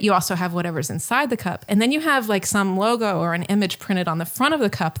 But you also have whatever's inside the cup. And then you have like some logo or an image printed on the front of the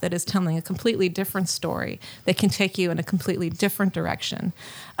cup that is telling a completely different story that can take you in a completely different direction.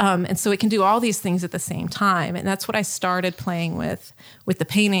 And so it can do all these things at the same time. And that's what I started playing with the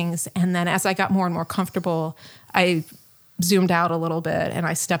paintings. And then as I got more and more comfortable, I zoomed out a little bit and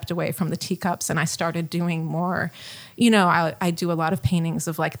I stepped away from the teacups and I started doing more, I do a lot of paintings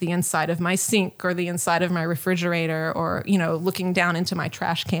of like the inside of my sink or the inside of my refrigerator or, looking down into my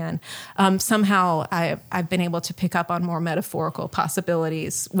trash can. Somehow I've been able to pick up on more metaphorical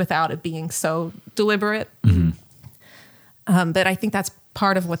possibilities without it being so deliberate. But I think that's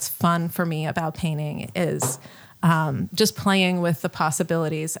part of what's fun for me about painting is just playing with the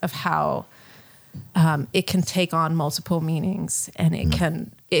possibilities of how it can take on multiple meanings, and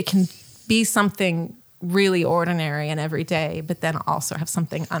it can be something really ordinary and everyday, but then also have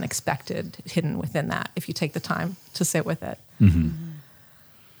something unexpected hidden within that if you take the time to sit with it.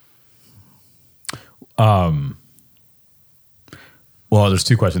 Well, there's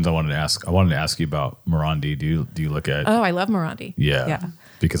two questions I wanted to ask. I wanted to ask you about Morandi. Do you look at? Oh, I love Morandi. Yeah.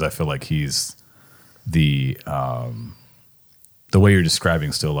 Because I feel like he's the way you're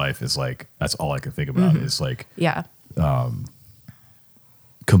describing still life is like, that's all I can think about is like Yeah.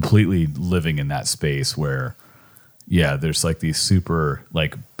 completely living in that space where, there's like these super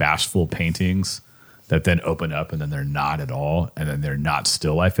like bashful paintings that then open up and then they're not at all. And then they're not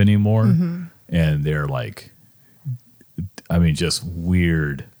still life anymore. And they're like, I mean, just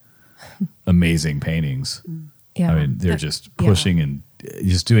weird, amazing paintings. Yeah. I mean, they're just pushing and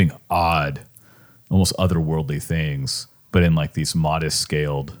just doing odd, almost otherworldly things, but in like these modest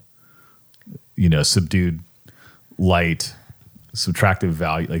scaled, subdued light, subtractive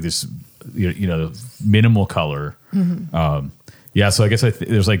value, like this, minimal color. So I guess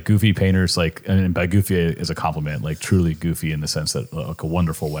there's like goofy painters, like, and by goofy is a compliment, like truly goofy in the sense that like a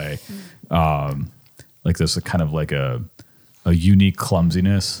wonderful way. Like there's a kind of like a unique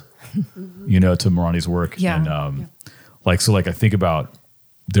clumsiness, to Morandi's work. Yeah. And I think about,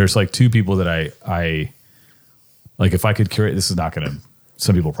 there's like two people that I like, if I could curate, this is not going to,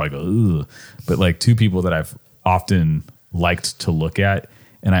 some people probably go, ugh, but like two people that I've often liked to look at,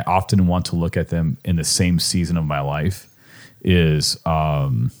 and I often want to look at them in the same season of my life, is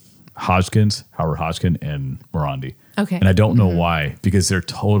Howard Hodgkin and Morandi. Okay. And I don't know why, because they're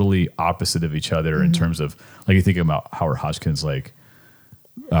totally opposite of each other in terms of, like, you think about Howard Hodgkin's like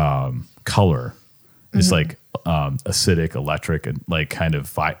color is like acidic, electric, and like kind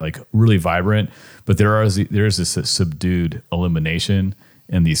of like really vibrant. But there is this subdued illumination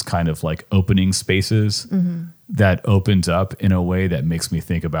and these kind of like opening spaces that opens up in a way that makes me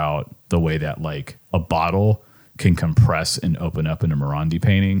think about the way that like a bottle can compress and open up in a Morandi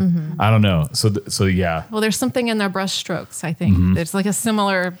painting. I don't know. So yeah. Well, there's something in their brush strokes, I think. There's like a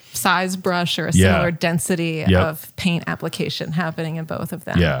similar size brush or a similar density of paint application happening in both of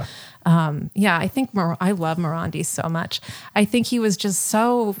them. Yeah. I think I love Morandi so much. I think he was just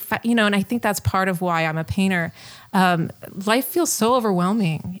so, and I think that's part of why I'm a painter. Life feels so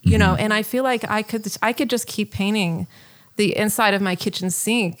overwhelming, and I feel like I could just keep painting the inside of my kitchen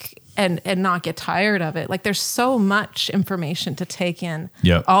sink and not get tired of it. Like there's so much information to take in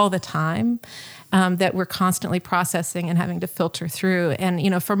all the time that we're constantly processing and having to filter through. And,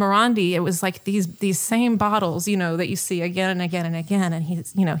 for Morandi, it was like these same bottles, that you see again and again and again. And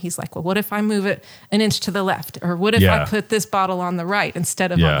he's like, well, what if I move it an inch to the left? Or what if I put this bottle on the right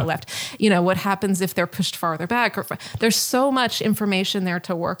instead of on the left? What happens if they're pushed farther back? There's so much information there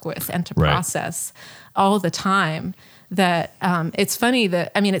to work with and to process all the time. That it's funny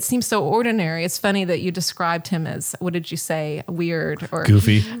that, it seems so ordinary. It's funny that you described him as, what did you say, weird or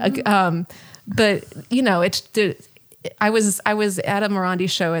goofy? But I was at a Morandi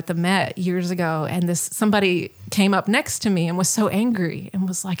show at the Met years ago, and somebody came up next to me and was so angry and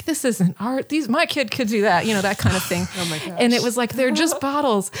was like, "This isn't art. My kid could do that," that kind of thing. Oh my gosh. And it was like, they're just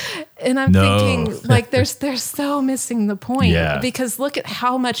bottles, and I'm thinking like they're so missing the point because look at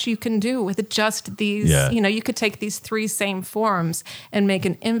how much you can do with just these. You could take these three same forms and make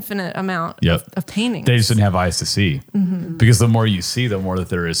an infinite amount of paintings. They just didn't have eyes to see, because the more you see, the more that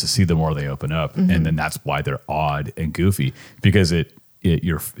there is to see, the more they open up, and then that's why they're odd and goofy, because it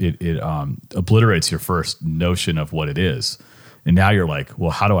obliterates your first notion of what it is, and now you're like,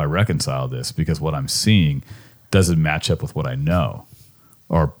 well, how do I reconcile this? Because what I'm seeing doesn't match up with what I know,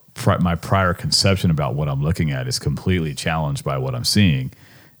 or my prior conception about what I'm looking at is completely challenged by what I'm seeing,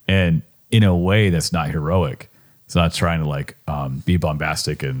 and in a way that's not heroic. It's not trying to like be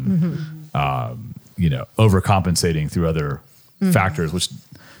bombastic and overcompensating through other factors, which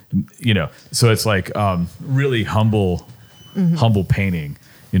so it's like really humble painting,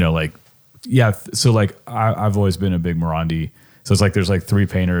 so like I've always been a big Morandi. So it's like there's like three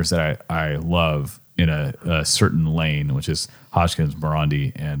painters that I love in a certain lane, which is Hodgkin's,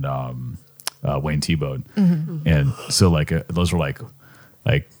 Morandi, and Wayne Thiebaud. And so like those are like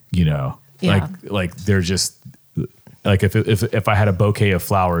they're just like if I had a bouquet of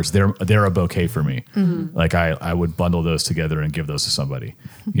flowers, they're a bouquet for me. Like I would bundle those together and give those to somebody.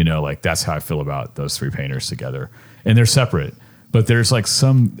 Like that's how I feel about those three painters together. And they're separate, but there's like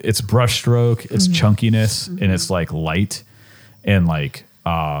it's brush stroke, it's chunkiness, and it's like light and like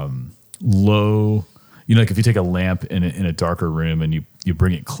low. Like if you take a lamp in a darker room and you you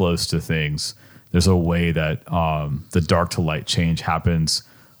bring it close to things. There's a way that the dark to light change happens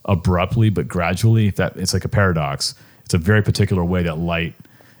abruptly but gradually. That it's like a paradox. It's a very particular way that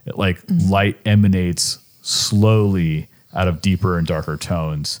light emanates slowly out of deeper and darker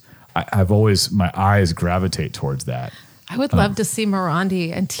tones. I've always, my eyes gravitate towards that. I would love to see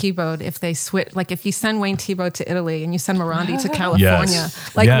Morandi and Thiebaud if they switch. Like if you send Wayne Thiebaud to Italy and you send Morandi to California,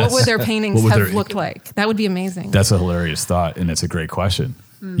 like what would their paintings have looked like? That would be amazing. That's a hilarious thought, and it's a great question.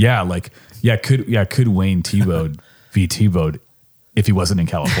 Yeah, could Wayne Thiebaud be Thiebaud if he wasn't in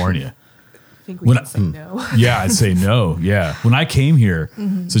California? I think we can say no. Yeah, I'd say no. Yeah. When I came here,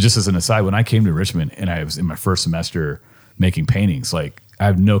 so just as an aside, when I came to Richmond and I was in my first semester making paintings, like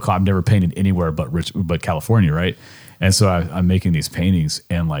I've never painted anywhere but California, right? And so I'm making these paintings,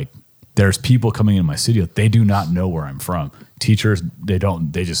 and like there's people coming in my studio, they do not know where I'm from. Teachers, they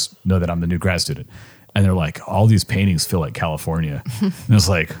just know that I'm the new grad student. And they're like, all these paintings feel like California. And it's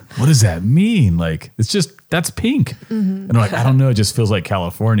like, what does that mean? Like, that's pink. And they're like, I don't know, it just feels like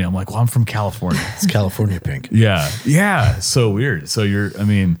California. I'm like, well, I'm from California. It's California pink. Yeah. So weird. So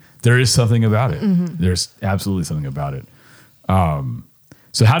there is something about it. There's absolutely something about it.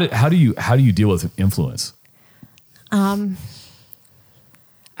 So how do you deal with influence?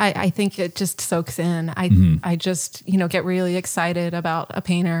 I think it just soaks in. I just, get really excited about a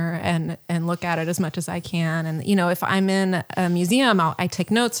painter and look at it as much as I can. And, if I'm in a museum, I take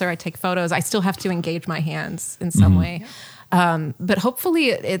notes or I take photos. I still have to engage my hands in some way. But hopefully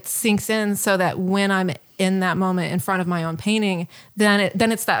it sinks in so that when I'm in that moment in front of my own painting, then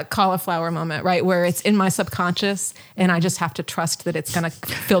it's that cauliflower moment, right? Where it's in my subconscious and I just have to trust that it's going to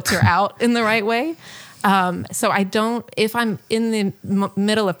filter out in the right way. So if I'm in the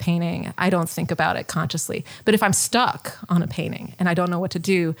middle of painting, I don't think about it consciously. But if I'm stuck on a painting and I don't know what to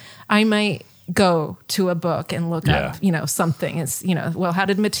do, I might go to a book and look up, something. It's, well, how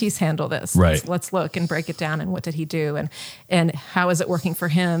did Matisse handle this? Right. Let's look and break it down, and what did he do? And how is it working for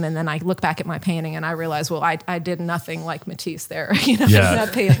him? And then I look back at my painting and I realize, well, I did nothing like Matisse there, in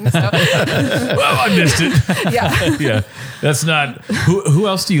that painting. So. Well, I missed it. Yeah. Yeah. That's not, who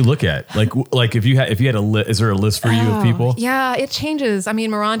else do you look at? Like if you had a list, is there a list for you of people? Yeah, it changes. I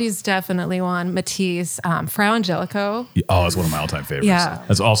mean, Morandi's definitely one. Matisse, Frau Angelico. Oh, it's one of my all-time favorites. Yeah.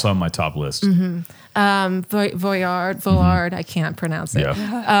 That's also on my top list. Voillard, I can't pronounce it.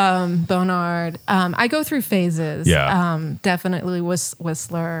 Yeah. Bonnard. I go through phases. Yeah. Definitely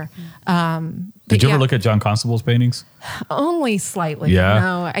Whistler. Did you ever look at John Constable's paintings? Only slightly.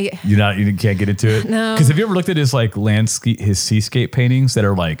 Yeah. No, you can't get into it? No. Because have you ever looked at his his seascape paintings that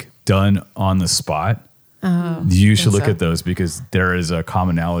are like done on the spot? You should look at those, because there is a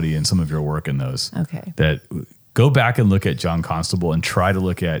commonality in some of your work in those. Okay. That go back and look at John Constable and try to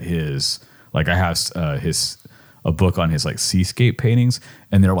look at his, like I have a book on his like seascape paintings,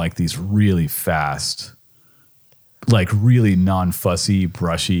 and they're like these really fast, like really non-fussy,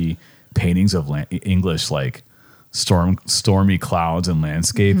 brushy paintings of English like stormy clouds and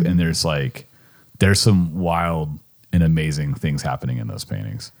landscape, and there's some wild and amazing things happening in those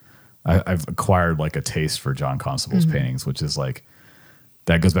paintings. I've acquired like a taste for John Constable's paintings, which is like,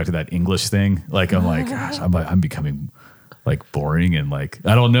 that goes back to that English thing. Like I'm like, gosh, I'm becoming like boring, and like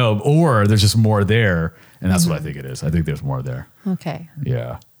I don't know, or there's just more there, and that's what I think it is. I think there's more there. Okay.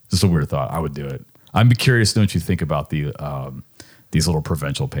 Yeah, just a weird thought. I would do it. I'm curious, don't you think, about the these little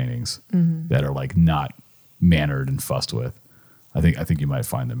provincial paintings that are like not mannered and fussed with. I think you might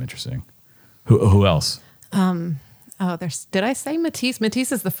find them interesting. Who else? Did I say Matisse?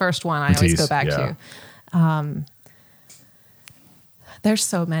 Matisse is the first one I always go back to. There's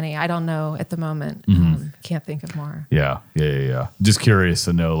so many. I don't know at the moment. Can't think of more. Yeah. Just curious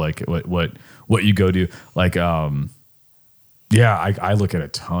to know like what you go to. Like, I look at a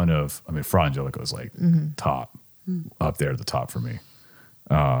ton of, Fra Angelico is like top, up there at the top for me.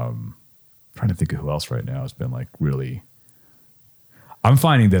 Trying to think of who else right now has been like really, I'm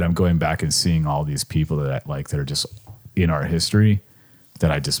finding that I'm going back and seeing all these people that are just in our history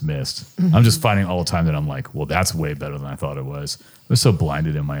that I just missed. I'm just finding all the time that I'm like, well, that's way better than I thought it was. I was so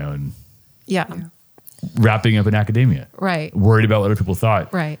blinded in my own wrapping up in academia. Right. Worried about what other people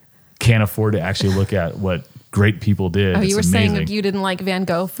thought. Right. Can't afford to actually look at what great people did. Oh, you were amazing. saying you didn't like Van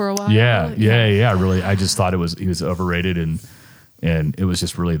Gogh for a while? Yeah. Really, I just thought he was overrated, and it was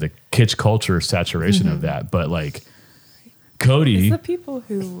just really the kitsch culture saturation of that. But like Cody, it's the people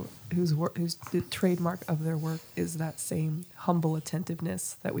whose the trademark of their work is that same humble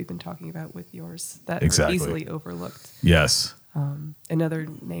attentiveness that we've been talking about with yours, that are easily overlooked. Yes. Another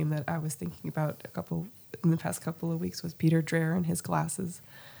name that I was thinking about in the past couple of weeks was Peter Dreher and his glasses.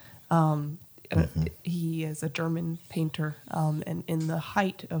 He is a German painter, and in the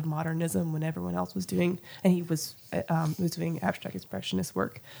height of modernism, when everyone else was doing, and he was doing abstract expressionist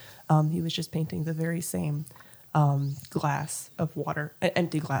work, he was just painting the very same glass of water,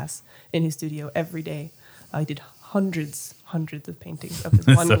 empty glass, in his studio every day. I did hundreds of paintings of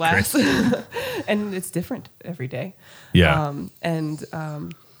this one so glass, and it's different every day. Yeah.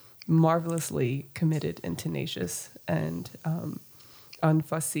 Marvelously committed and tenacious and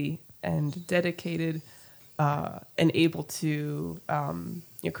unfussy and dedicated, and able to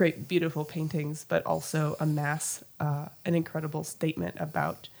create beautiful paintings, but also amass an incredible statement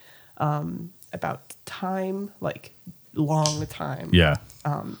about time, like long time, Yeah.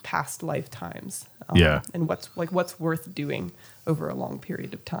 past lifetimes, Yeah. and what's worth doing over a long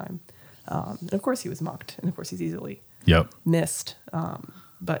period of time. And of course, he was mocked, and of course, he's easily Yep. missed.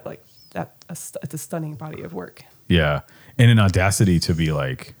 But like that, it's a stunning body of work. Yeah. And an audacity to be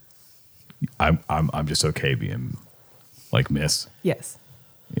like, I'm just okay being like missed. Yes.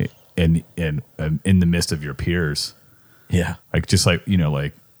 And in the midst of your peers. Yeah. Like, just like,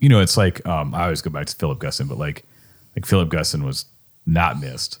 it's like, I always go back to Philip Guston, but like Philip Guston was not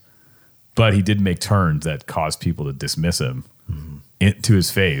missed, but he did make turns that caused people to dismiss him to his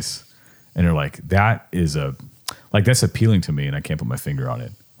face. And they're like, that's appealing to me. And I can't put my finger on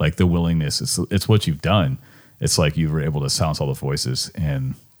it. Like the willingness, it's what you've done. It's like you were able to silence all the voices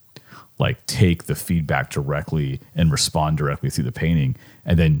and like take the feedback directly and respond directly through the painting.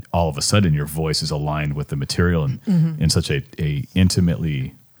 And then all of a sudden your voice is aligned with the material in such a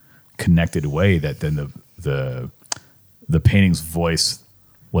intimately connected way that then the paintings voice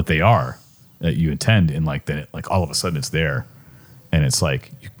what they are that you intend. And like, then all of a sudden it's there, and it's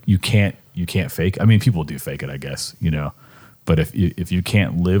like, you can't fake. I mean, people do fake it, I guess, but if you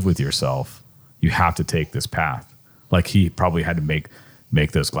can't live with yourself, you have to take this path. Like he probably had to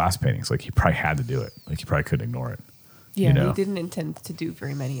make those glass paintings. Like he probably had to do it. Like he probably couldn't ignore it. Yeah, he didn't intend to do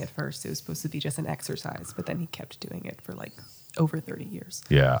very many at first. It was supposed to be just an exercise, but then he kept doing it for like over 30 years.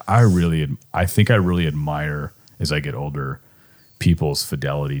 Yeah, I think I really admire, as I get older, people's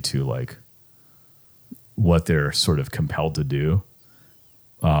fidelity to like what they're sort of compelled to do.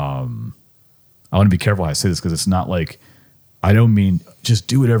 I want to be careful how I say this, because it's not like, I don't mean just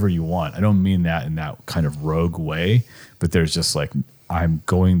do whatever you want. I don't mean that in that kind of rogue way, but there's just like, I'm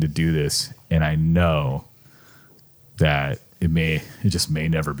going to do this, and I know that it just may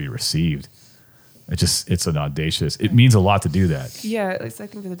never be received. It's an audacious, it means a lot to do that. Yeah, I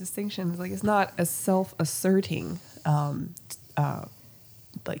think the distinction is like, it's not a self-asserting,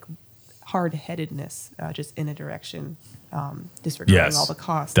 like hard-headedness, just in a direction, disregarding all the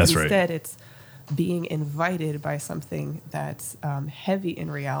costs. That's Instead, right. it's being invited by something that's heavy in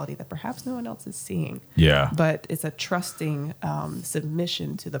reality that perhaps no one else is seeing. Yeah. But it's a trusting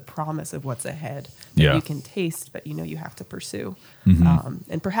submission to the promise of what's ahead that Yeah. you can taste, but you have to pursue.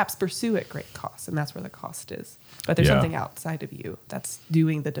 And perhaps pursue at great cost, and that's where the cost is. But there's Yeah. something outside of you that's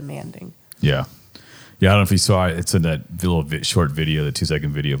doing the demanding. Yeah. Yeah, I don't know if you saw it. It's in that little short video, the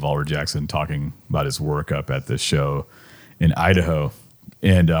 2-second video of Oliver Jackson talking about his work up at the show in Idaho.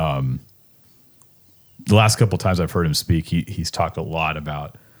 And the last couple of times I've heard him speak, he's talked a lot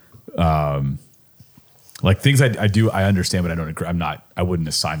about like things I do, I understand, but I don't agree. I wouldn't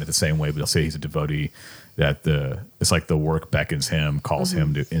assign it the same way, but I'll say he's a devotee, that it's like the work beckons him, calls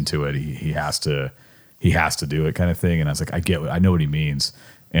him into it. He has to do it, kind of thing. And I was like, I know what he means.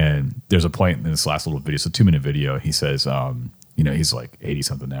 And there's a point in this last little video, it's a 2-minute video. He says, he's like 80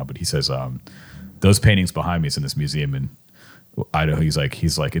 something now, but he says, those paintings behind me, it's in this museum in Idaho. He's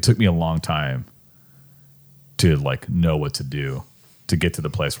like, it took me a long time to like know what to do to get to the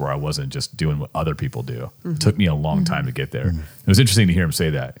place where I wasn't just doing what other people do. It took me a long time to get there. It was interesting to hear him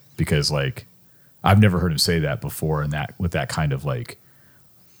say that, because like I've never heard him say that before, and that with that kind of like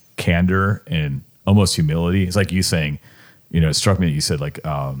candor and almost humility. It's like you saying, it struck me that you said like,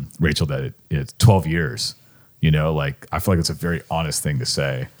 Rachel, that it's 12 years, like I feel like it's a very honest thing to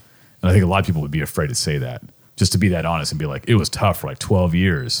say. And I think a lot of people would be afraid to say that, just to be that honest and be like, it was tough for like 12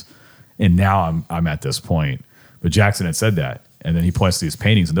 years. And now I'm at this point. But Jackson had said that. And then he points to these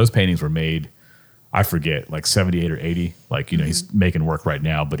paintings, and those paintings were made, I forget, like 78 or 80. Like, he's making work right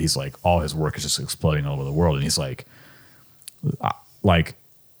now, but he's like, all his work is just exploding all over the world. And he's like,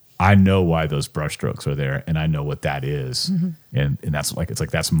 I know why those brushstrokes are there, and I know what that is. And that's like, it's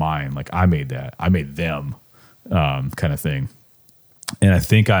like, that's mine. Like I made that. I made them, kind of thing. And I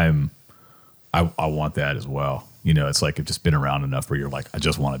think I want that as well. It's like, I've just been around enough where you're like, I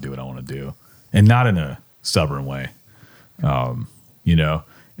just want to do what I want to do, and not in a stubborn way.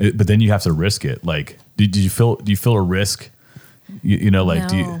 But then you have to risk it. Like, do you feel a risk You know, like,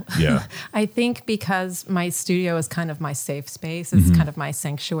 do you, No. yeah. I think because my studio is kind of my safe space, it's kind of my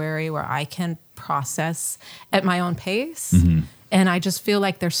sanctuary where I can process at my own pace. And I just feel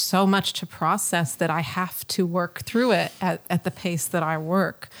like there's so much to process that I have to work through it at the pace that I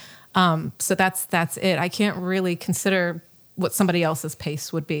work. So that's it. I can't really consider what somebody else's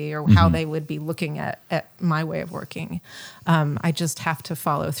pace would be or how they would be looking at my way of working. I just have to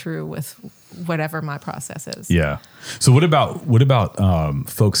follow through with whatever my process is. Yeah. So what about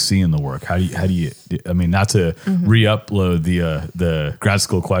folks seeing the work? How do you, I mean, not to re-upload the grad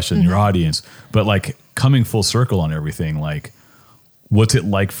school question in your audience, but like coming full circle on everything, like what's it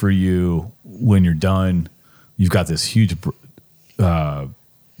like for you when you're done? You've got this huge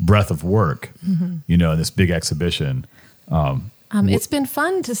breadth of work, you know, this big exhibition. It's been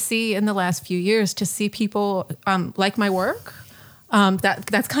fun to see in the last few years to see people like my work.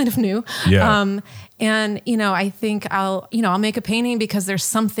 That's kind of new. Yeah. And you know, I think I'll make a painting because there's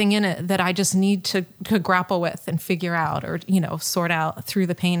something in it that I just need to grapple with and figure out, or you know, sort out through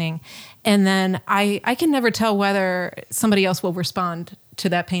the painting. And then I can never tell whether somebody else will respond to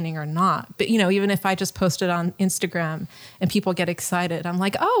that painting or not. But you know, even if I just post it on Instagram and people get excited, I'm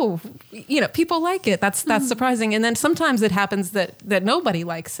like, oh, you know, people like it. That's surprising. And then sometimes it happens that nobody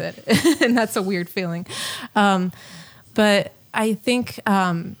likes it, and that's a weird feeling. But I think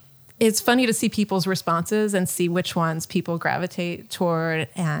it's funny to see people's responses and see which ones people gravitate toward,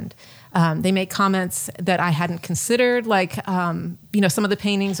 and they make comments that I hadn't considered. Like, you know, some of the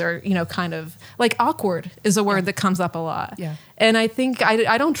paintings are, you know, kind of like awkward is a word that comes up a lot. Yeah. And I think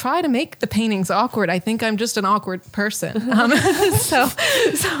I don't try to make the paintings awkward. I think I'm just an awkward person. So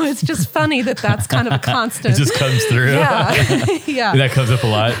it's just funny that's kind of a constant. It just comes through. Yeah. Yeah. That comes up a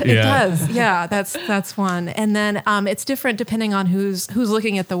lot. It does. Yeah, that's one. And then it's different depending on who's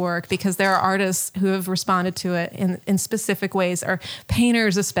looking at the work, because there are artists who have responded to it in specific ways, or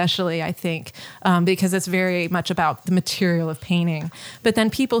painters especially, I think, because it's very much about the material of painting. But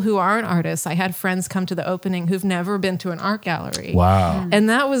then people who aren't artists, I had friends come to the opening who've never been to an art gallery. Wow. And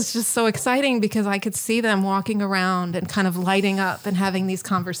that was just so exciting because I could see them walking around and kind of lighting up and having these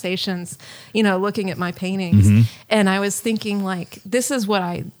conversations, you know, looking at my paintings. And I was thinking, like, this is what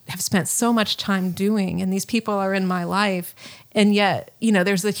I have spent so much time doing, and these people are in my life. And yet, you know,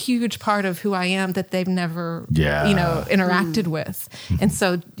 there's a huge part of who I am that they've never, you know, interacted with. And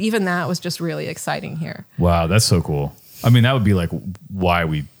so even that was just really exciting here. Wow, that's so cool. I mean, that would be like why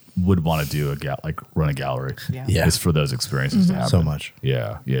we would want to do run a gallery. Yeah. Is for those experiences to happen. So much.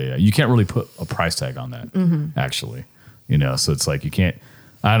 Yeah. You can't really put a price tag on that, actually. You know, so it's like you can't.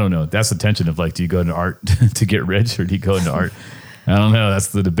 I don't know. That's the tension of like, do you go into art to get rich, or do you go into art? I don't know. That's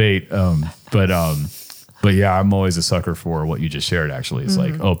the debate. But yeah, I'm always a sucker for what you just shared. Actually, it's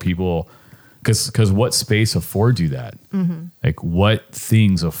like, oh, people, because what space affords you that? Like, what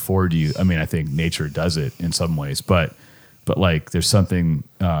things afford you? I mean, I think nature does it in some ways, but like, there's something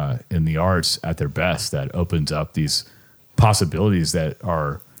in the arts at their best that opens up these possibilities that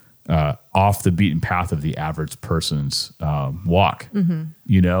are off the beaten path of the average person's walk.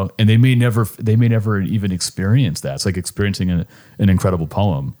 You know, and they may never even experience that. It's like experiencing an incredible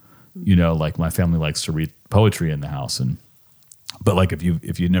poem. You know, like my family likes to read poetry in the house, but like if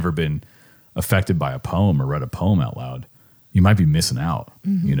you've never been affected by a poem or read a poem out loud, you might be missing out.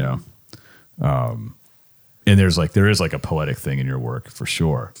 You know, and there is like a poetic thing in your work for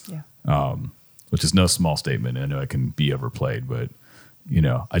sure. Yeah. Which is no small statement. I know it can be overplayed, but you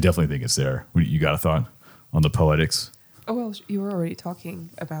know, I definitely think it's there. You got a thought on the poetics? Oh, well, you were already talking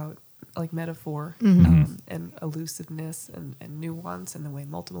about like metaphor and elusiveness and nuance, and the way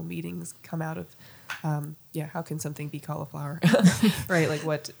multiple meanings come out of, how can something be cauliflower? Right? Like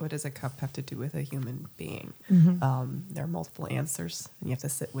what does a cup have to do with a human being? There are multiple answers, and you have to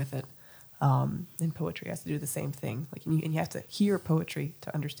sit with it. And poetry has to do the same thing. Like, and you have to hear poetry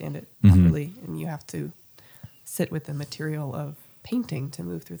to understand it properly, and you have to sit with the material of painting to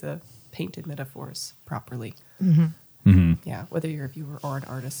move through the painted metaphors properly. Yeah, whether you're a viewer or an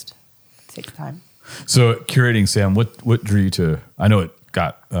artist, it takes time. So curating, Sam, what drew you to? I know it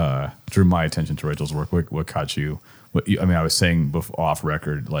drew my attention to Rachel's work. What caught you? I mean, I was saying off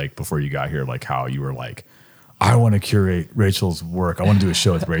record, like before you got here, like how you were like, I want to curate Rachel's work. I want to do a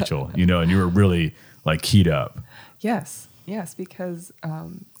show with Rachel, you know, and you were really like keyed up. Yes, because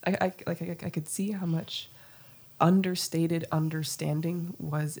I could see how much understated understanding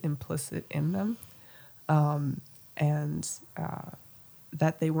was implicit in them, and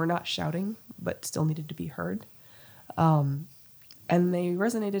that they were not shouting but still needed to be heard, and they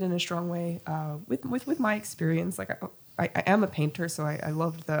resonated in a strong way with my experience. Like I am a painter, so I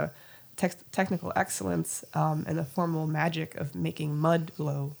loved the technical excellence and the formal magic of making mud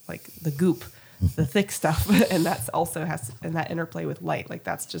glow, like the goop, the thick stuff, and that's also and that interplay with light, like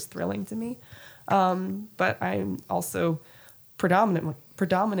that's just thrilling to me. But I'm also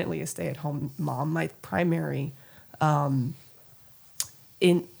predominantly a stay-at-home mom. My primary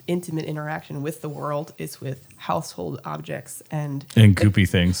intimate interaction with the world is with household objects and goopy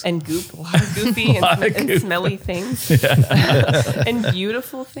things and goop, a lot of goopy and smelly things and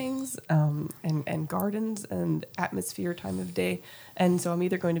beautiful things and gardens and atmosphere, time of day. And so I'm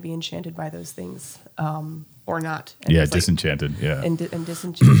either going to be enchanted by those things or not. And yeah, it's disenchanted. Yeah, and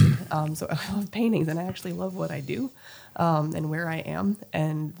disenchanted. So I love paintings, and I actually love what I do and where I am.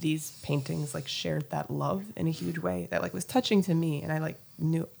 And these paintings like shared that love in a huge way that like was touching to me, and I like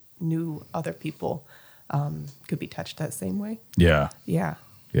knew other people could be touched that same way. Yeah.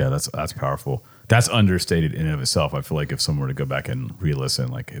 That's powerful. That's understated in and of itself. I feel like if someone were to go back and re-listen,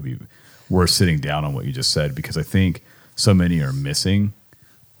 like it'd be worth sitting down on what you just said, because I think so many are missing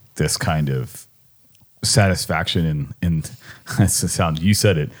this kind of satisfaction in that's the sound. You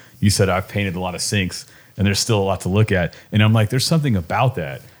said it. You said I've painted a lot of sinks and there's still a lot to look at. And I'm like, there's something about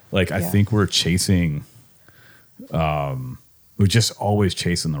that. Like, I think we're chasing, we're just always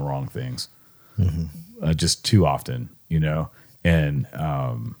chasing the wrong things. Just too often, you know? And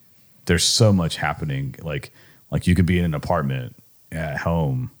there's so much happening. Like you could be in an apartment at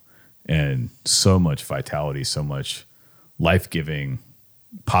home and so much vitality, so much life-giving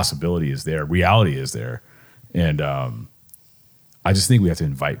possibility is there. Reality is there. And I just think we have to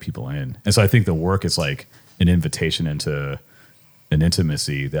invite people in. And so I think the work is like an invitation into an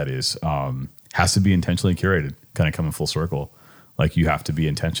intimacy that is has to be intentionally curated, kind of coming full circle. Like you have to be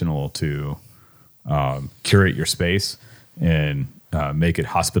intentional to curate your space and make it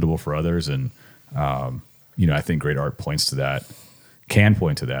hospitable for others. And, I think great art points to that, can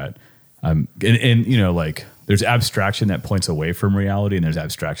point to that. And like there's abstraction that points away from reality, and there's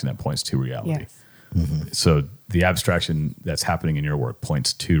abstraction that points to reality. Yes. So the abstraction that's happening in your work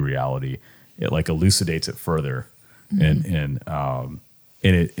points to reality. It like elucidates it further. And then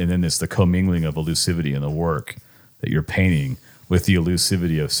it's the commingling of elusivity in the work that you're painting with the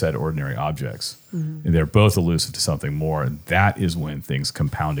elusivity of said ordinary objects. And they're both elusive to something more. And that is when things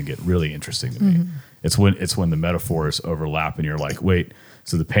compound and get really interesting to me. It's when the metaphors overlap and you're like, wait,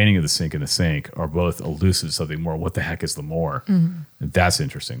 so the painting of the sink and the sink are both elusive to something more. What the heck is the more? And that's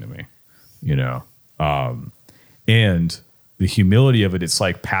interesting to me, you know? And the humility of it, it's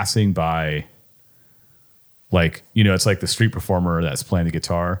like passing by, like, you know, it's like the street performer that's playing the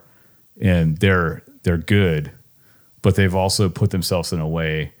guitar and they're good, but they've also put themselves in a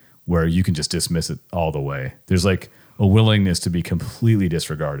way where you can just dismiss it all the way. There's like a willingness to be completely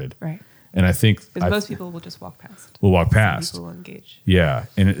disregarded. Right. And I think because most people will just walk past. Will walk past. People will engage. Yeah.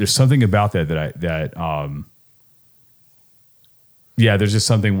 And there's something about that there's just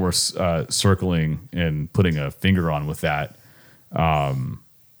something worth circling and putting a finger on with that.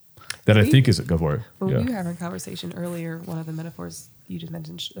 That I think is go for it. When we were having a conversation earlier, one of the metaphors you just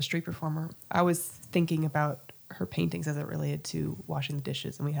mentioned, a street performer, I was thinking about her paintings as it related to washing the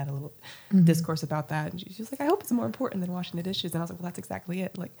dishes, and we had a little discourse about that. And she was like, "I hope it's more important than washing the dishes." And I was like, "Well, that's exactly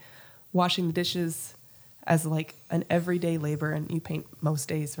it. Like washing the dishes as like an everyday labor, and you paint most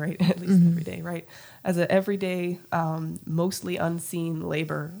days, right? At least every day, right? As an everyday, mostly unseen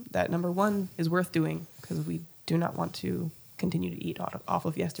labor that number one is worth doing because we do not want to continue to eat off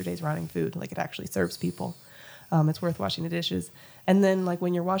of yesterday's rotting food. Like it actually serves people. It's worth washing the dishes. And then like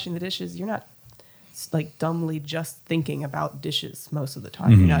when you're washing the dishes, you're not like dumbly just thinking about dishes most of the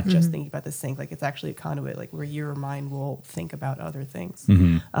time. You're not just thinking about the sink. Like it's actually a conduit, like where your mind will think about other things.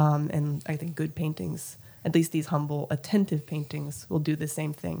 And I think good paintings, at least these humble, attentive paintings, will do the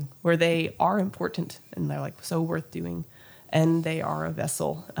same thing, where they are important and they're like so worth doing, and they are a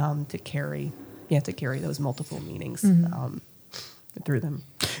vessel to carry those multiple meanings through them.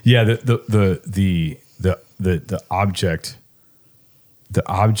 Yeah, the object. The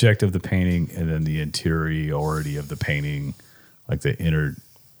object of the painting, and then the interiority of the painting, like the inner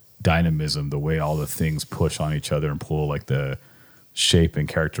dynamism, the way all the things push on each other and pull, like the shape and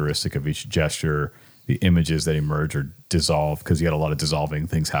characteristic of each gesture, the images that emerge or dissolve, because you had a lot of dissolving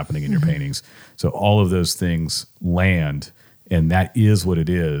things happening in your paintings. So all of those things land, and that is what it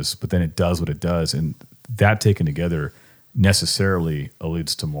is, but then it does what it does. And that taken together necessarily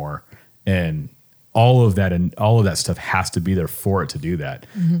alludes to more. And all of that stuff has to be there for it to do that,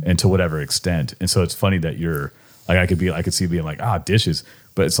 and to whatever extent. And so it's funny that you're like, I could see being like, dishes,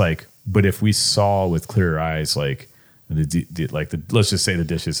 but it's like, but if we saw with clearer eyes, like let's just say the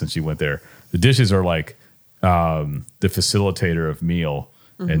dishes, since you went there, the dishes are like the facilitator of meal,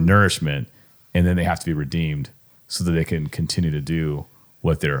 and nourishment, and then they have to be redeemed so that they can continue to do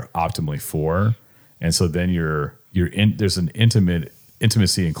what they're optimally for. And so then there's an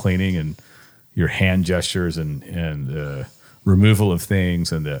intimacy and cleaning and your hand gestures and the removal of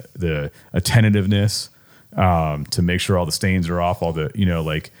things and the attentiveness to make sure all the stains are off, all the,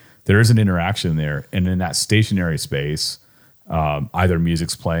 like there is an interaction there. And in that stationary space, either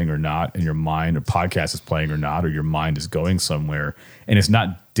music's playing or not, and your mind or podcast is playing or not, or your mind is going somewhere, and it's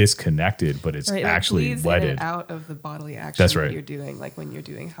not disconnected, but it's actually bleeds wedded in and out of the bodily action That's right. that you're doing, like when you're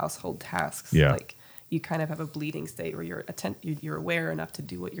doing household tasks. Yeah. Like you kind of have a bleeding state where you're aware enough to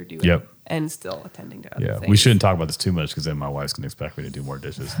do what you're doing, Yep. and still attending to other Yeah, things. we shouldn't talk about this too much because then my wife's gonna expect me to do more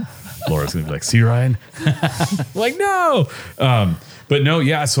dishes. Laura's gonna be like, "See, Ryan?" Like, no. But no,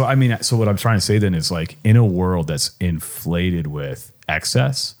 yeah. So I mean, so what I'm trying to say then is like, in a world that's inflated with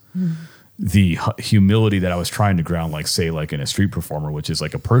excess, the humility that I was trying to ground, like say, like in a street performer, which is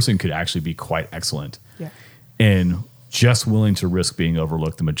like a person could actually be quite excellent, Yeah. and just willing to risk being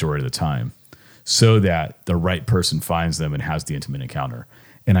overlooked the majority of the time, so that the right person finds them and has the intimate encounter.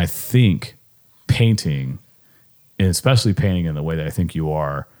 And I think painting, and especially painting in the way that I think you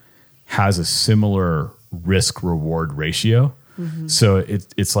are, has a similar risk reward ratio. So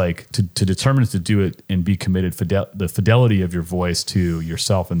it's like to determine to do it and be committed, the fidelity of your voice to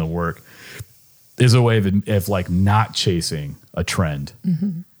yourself and the work is a way of like not chasing a trend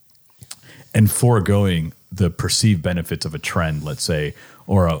and foregoing the perceived benefits of a trend, let's say,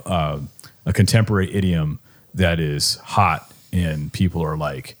 or a contemporary idiom that is hot and people are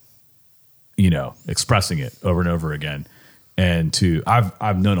like, expressing it over and over again. And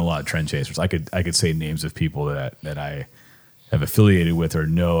I've known a lot of trend chasers. I could say names of people that I have affiliated with or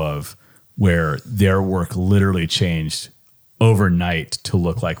know of where their work literally changed overnight to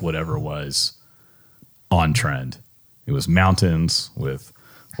look like whatever was on trend. It was mountains with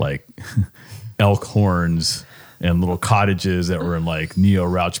like elk horns and little cottages that were in like neo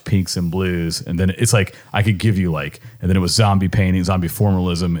Rauch pinks and blues. And then it's like, I could give you like, and then it was zombie painting, zombie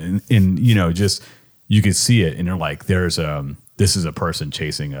formalism. And just, you could see it. And you're like, this is a person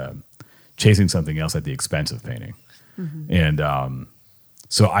chasing something else at the expense of painting. And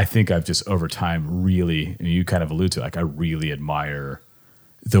so I think I've just over time really, and you kind of allude to, like, I really admire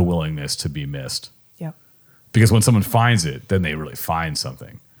the willingness to be missed. Yep. Because when someone finds it, then they really find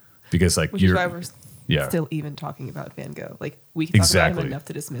something. Because like Which is why we're yeah. still even talking about Van Gogh. Like we can talk about him enough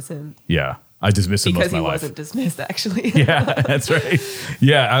to dismiss him. Yeah. I dismissed him most of my life. Because he wasn't dismissed, actually. Yeah, that's right.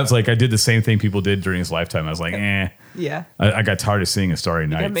 Yeah, I was like, I did the same thing people did during his lifetime. I was like, Yeah. I got tired of seeing A Starry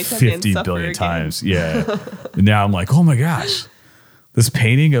Night make that man 50 suffer billion again. times. Yeah. And now I'm like, oh my gosh, this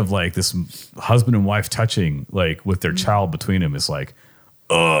painting of like this husband and wife touching like with their child between them is like,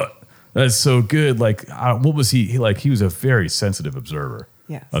 that's so good. Like, what was he like? He was a very sensitive observer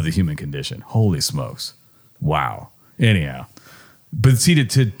Yes. of the human condition. Holy smokes. Wow. Anyhow. But see,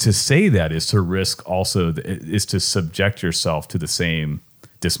 to say that is to risk also, is to subject yourself to the same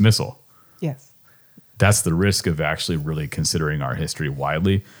dismissal. Yes. That's the risk of actually really considering our history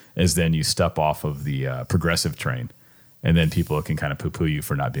widely, as then you step off of the progressive train, and then people can kind of poo-poo you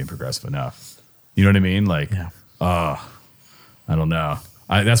for not being progressive enough. You know what I mean? Like, I don't know.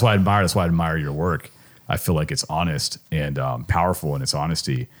 That's why I admire your work. I feel like it's honest and powerful in its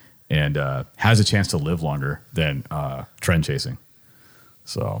honesty, and has a chance to live longer than trend chasing.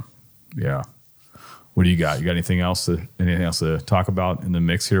 So, yeah. What do you got? You got anything else to talk about in the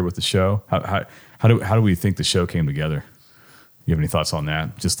mix here with the show? How do we think the show came together? You have any thoughts on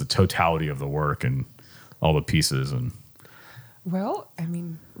that? Just the totality of the work and all the pieces and. Well, I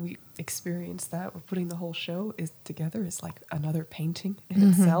mean, we experienced that. We're putting the whole show together is like another painting in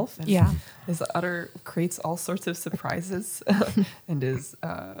itself. And Yeah. creates all sorts of surprises and is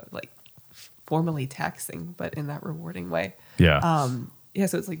like formally taxing, but in that rewarding way. Yeah. Yeah,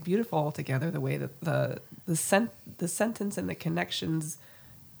 so it's like beautiful all together, the way that the sentence and the connections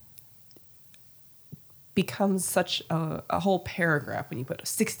becomes such a whole paragraph when you put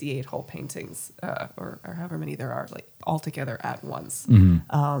 68 whole paintings or however many there are, like all together at once,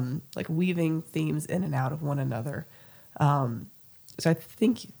 like weaving themes in and out of one another. So I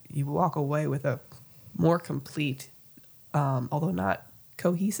think you walk away with a more complete, although not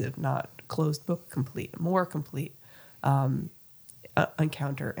cohesive, not closed book complete, more complete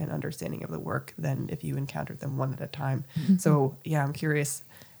encounter and understanding of the work than if you encountered them one at a time. So yeah, I'm curious,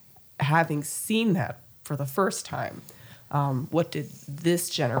 having seen that for the first time, what did this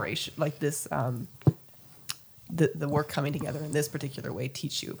generation, like this, the work coming together in this particular way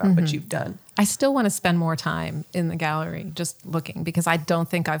teach you about what you've done? I still want to spend more time in the gallery just looking, because I don't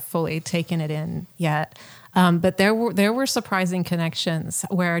think I've fully taken it in yet. But there were surprising connections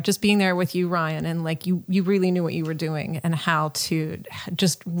where just being there with you, Ryan, and like you really knew what you were doing and how to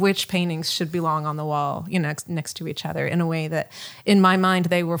just which paintings should belong on the wall, next to each other in a way that in my mind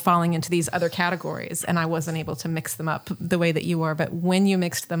they were falling into these other categories and I wasn't able to mix them up the way that you were. But when you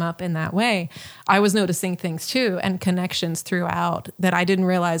mixed them up in that way, I was noticing things too and connections throughout that I didn't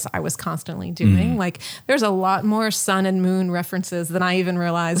realize I was constantly doing. Like there's a lot more sun and moon references than I even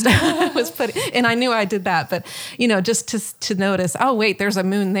realized I was putting, and I knew I did that, but just to notice, oh wait, there's a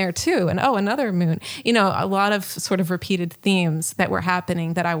moon there too, and oh, another moon, a lot of sort of repeated themes that were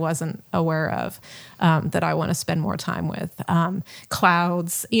happening that I wasn't aware of, that I want to spend more time with.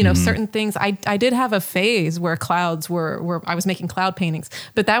 Clouds, certain things. I did have a phase where clouds were I was making cloud paintings,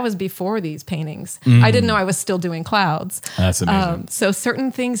 but that was before these paintings. I didn't know I was still doing clouds. That's amazing. So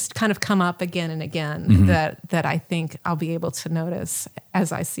certain things kind of come up again and again that I think I'll be able to notice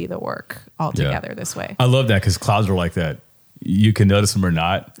as I see the work all together this way. I love that because clouds are like that. You can notice them or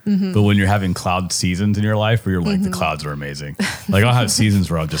not, but when you're having cloud seasons in your life where you're like, the clouds are amazing. Like I'll have seasons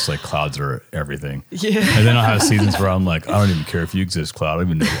where I'm just like, clouds are everything. Yeah. And then I'll have seasons where I'm like, I don't even care if you exist, cloud.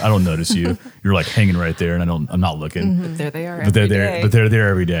 I don't notice you. You're like hanging right there and I'm not looking. But there they are. But they're there. But they're there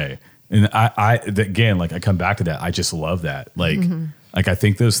every day. And again, like I come back to that. I just love that. Like I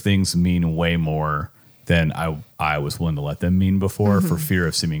think those things mean way more than I was willing to let them mean before for fear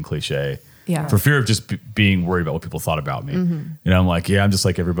of seeming cliche. Yeah. For fear of just being worried about what people thought about me. And I'm like, I'm just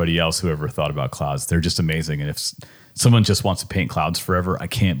like everybody else who ever thought about clouds. They're just amazing. And if someone just wants to paint clouds forever, I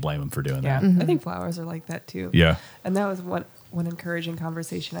can't blame them for doing that. I think flowers are like that too. Yeah. And that was one encouraging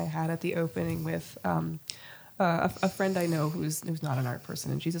conversation I had at the opening with a friend I know who's not an art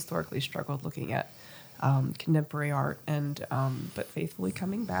person, and she's historically struggled looking at contemporary art, and but faithfully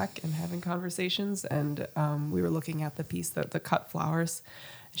coming back and having conversations. And we were looking at the piece, the cut flowers.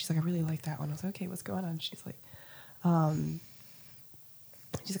 And she's like, I really like that one. I was like, okay, what's going on? She's like, I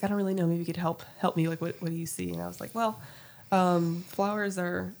don't really know. Maybe you could help me. Like, what do you see? And I was like, well, flowers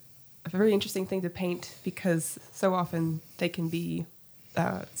are a very interesting thing to paint because so often they can be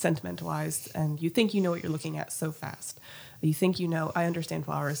sentimentalized, and you think you know what you're looking at so fast. You think I understand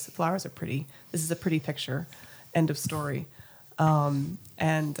flowers. Flowers are pretty. This is a pretty picture. End of story. And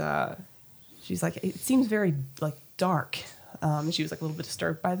she's like, it seems very like dark. And she was like a little bit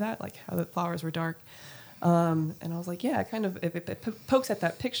disturbed by that, like how the flowers were dark. And I was like, yeah, kind of, if it pokes at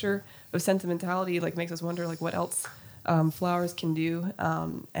that picture of sentimentality, like makes us wonder like what else flowers can do.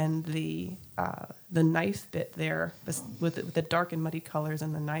 And the knife bit there with the dark and muddy colors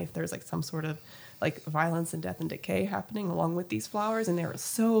and the knife, there's like some sort of like violence and death and decay happening along with these flowers. And they were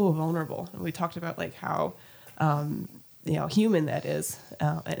so vulnerable. And we talked about like how, human that is,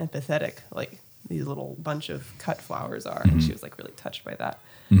 and empathetic, like these little bunch of cut flowers are. And she was like really touched by that.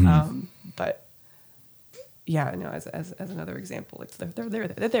 But yeah, as another example, like they're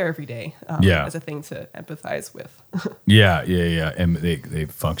there every day, as a thing to empathize with. yeah. And they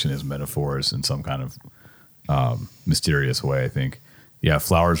function as metaphors in some kind of mysterious way, I think. Yeah,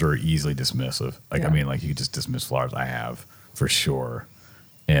 flowers are easily dismissive. Like, I mean, like you could just dismiss flowers. I have for sure.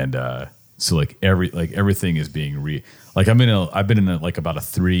 And so like everything is being I've been in about a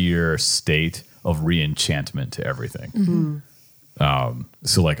 3-year state of re-enchantment to everything.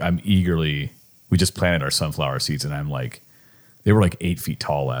 So like we just planted our sunflower seeds, and I'm like, they were like 8 feet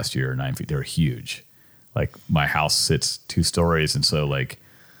tall last year, 9 feet. They were huge. Like my house sits 2 stories. And so like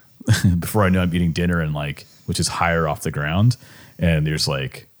before I know I'm eating dinner and like, which is higher off the ground. And there's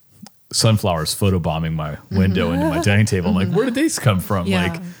like sunflowers photobombing my window into my dining table. I'm like, where did these come from? Yeah.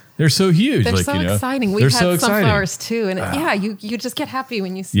 Like, they're so huge. They're like, so exciting. We've had so sunflowers too. And you just get happy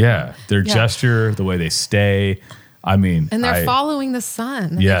when you see them. Their gesture, the way they stay. I mean, and they're following the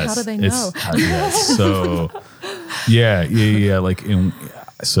sun. Yes. How do they know?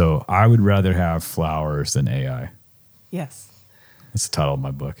 So I would rather have flowers than AI. Yes. That's the title of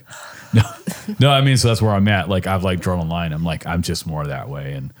my book. No, I mean, so that's where I'm at. Like I've like drawn a line. I'm like, I'm just more that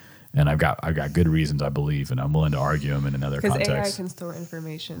way. And I've got good reasons, I believe, and I'm willing to argue them in another context. Because AI can store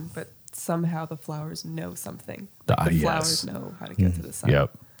information, but somehow the flowers know something. The flowers know how to get to the sun.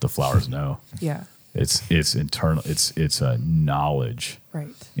 Yep. The flowers know. Yeah. It's internal. It's a knowledge. Right.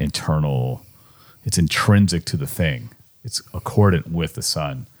 Internal. It's intrinsic to the thing. It's accordant with the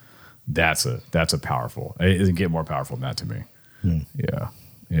sun. That's a powerful. It doesn't get more powerful than that to me.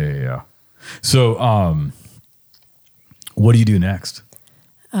 Yeah. So, what do you do next?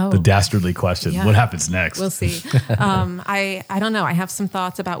 Oh, the dastardly question. Yeah. What happens next? We'll see. I don't know. I have some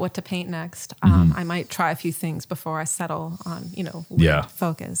thoughts about what to paint next. I might try a few things before I settle on,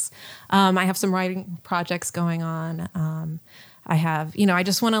 focus. I have some writing projects going on. I have, I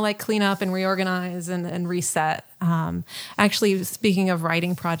just want to like clean up and reorganize and reset. Actually, speaking of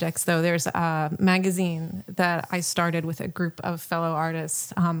writing projects, though, there's a magazine that I started with a group of fellow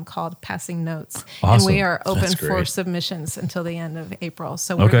artists called Passing Notes. Awesome. And we are open That's for great. submissions until the end of April.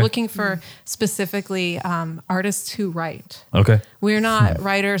 So we're Okay. looking for specifically artists who write. Okay. We're not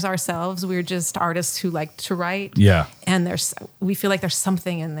writers ourselves. We're just artists who like to write. Yeah. And we feel like there's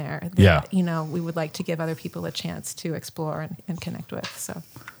something in there that, we would like to give other people a chance to explore and connect with. So,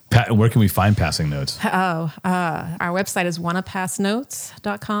 Where can we find Passing Notes? our website is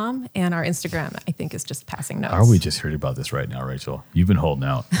wannapassnotes.com, and our Instagram, I think, is just Passing Notes. How are we just hearing about this right now, Rachel? You've been holding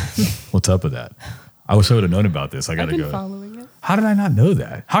out. What's up with that? I wish I would have known about this. I got I've to been go. following it. How did I not know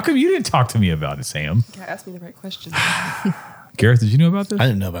that? How come you didn't talk to me about it, Sam? Yeah, ask me the right questions. Gareth, did you know about this? I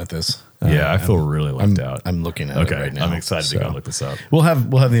didn't know about this. Yeah, I feel really left out. I'm looking at Okay, it right now. I'm excited to so go look this up. We'll have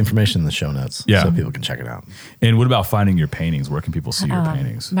the information in the show notes, Yeah. so people can check it out. And what about finding your paintings? Where can people see your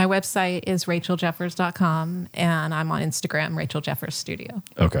paintings? My website is racheljeffers.com, and I'm on Instagram, Rachel Jeffers Studio.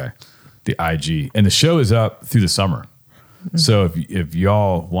 Okay. The IG. And the show is up through the summer. So if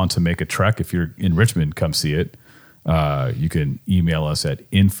y'all want to make a trek, if you're in Richmond, come see it. You can email us at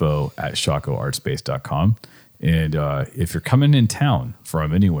info@shacoartspace.com. And if you're coming in town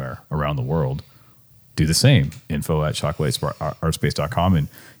from anywhere around the world, do the same. info@shacoartspace.com. And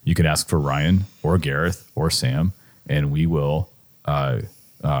you can ask for Ryan or Gareth or Sam, and we will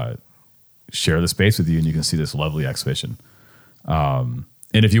share the space with you, and you can see this lovely exhibition. And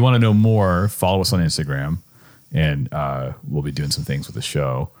if you want to know more, follow us on Instagram, and we'll be doing some things with the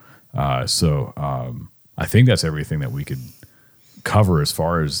show. So I think that's everything that we could cover as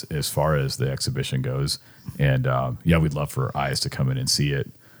far as the exhibition goes. And we'd love for eyes to come in and see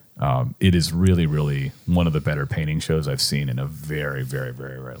it. It is really, really one of the better painting shows I've seen in a very, very,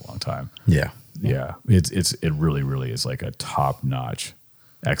 very, very long time. Yeah. Yeah, it really, really is like a top-notch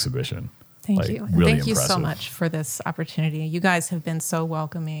exhibition. Thank Like, you. Really Thank you so impressive. much for this opportunity. You guys have been so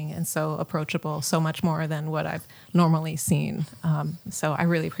welcoming and so approachable, so much more than what I've normally seen. So I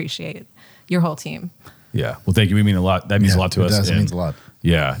really appreciate your whole team. Yeah. Well, thank you. We mean a lot. That means a lot to it us. does. It and means a lot.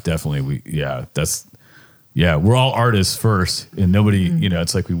 Yeah, definitely. We're all artists first, and nobody,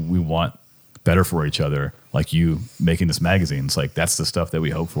 it's like we want better for each other. Like you making this magazine, it's like that's the stuff that we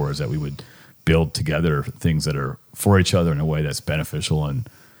hope for, is that we would build together things that are for each other in a way that's beneficial and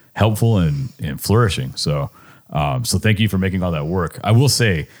helpful and flourishing. So thank you for making all that work. I will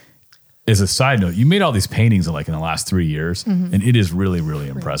say, as a side note, you made all these paintings in the last 3 years, and it is really, really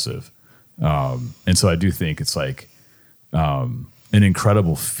impressive. And so I do think it's like an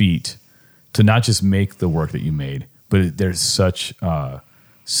incredible feat to not just make the work that you made, but there's such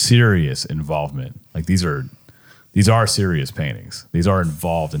serious involvement. Like these are serious paintings. These are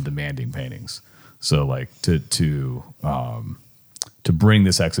involved and demanding paintings. So like to bring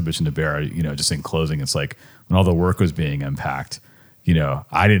this exhibition to bear, just in closing, it's like when all the work was being unpacked,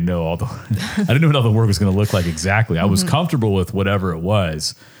 I didn't know what all the work was going to look like exactly. I was comfortable with whatever it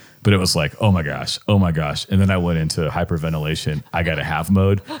was, but it was like, oh my gosh. And then I went into hyperventilation. I got to have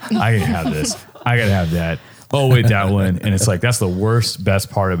mode. I gotta have this. I gotta have that. Oh wait, that one. And it's like, that's the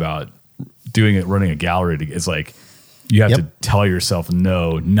best part about running a gallery. It's like, you have to tell yourself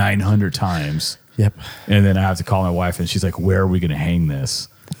no 900 times. Yep. And then I have to call my wife, and she's like, where are we going to hang this?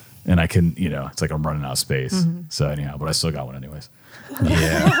 And I can, it's like I'm running out of space. So anyhow, but I still got one anyways.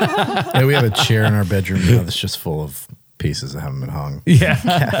 Yeah. We have a chair in our bedroom now that's just full of pieces that haven't been hung.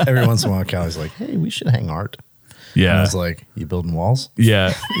 Yeah. Every once in a while, Callie's like, hey, we should hang art. And I Yeah. was like, you building walls?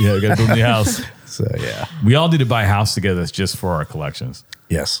 Yeah. We got to build a new house. So, yeah. We all need to buy a house together that's just for our collections.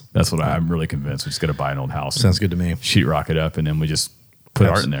 Yes. That's what I'm really convinced. We just got to buy an old house. Sounds good to me. Sheetrock it up, and then we just put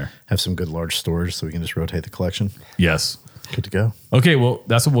art in there. Have some good large storage so we can just rotate the collection. Yes. Good to go. Okay, well,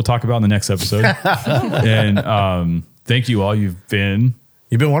 that's what we'll talk about in the next episode. And thank you all. You've been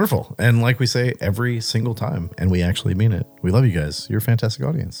wonderful. And like we say every single time, and we actually mean it. We love you guys. You're a fantastic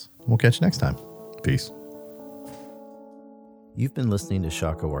audience. We'll catch you next time. peace. You've been listening to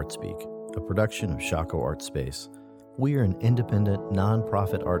Shaco Art Speak, a production of Shaco Art Space. We are an independent,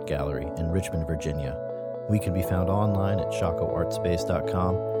 non-profit art gallery in Richmond, Virginia. We can be found online at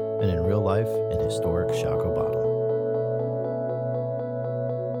shacoartspace.com and in real life in historic Shaco Bottom.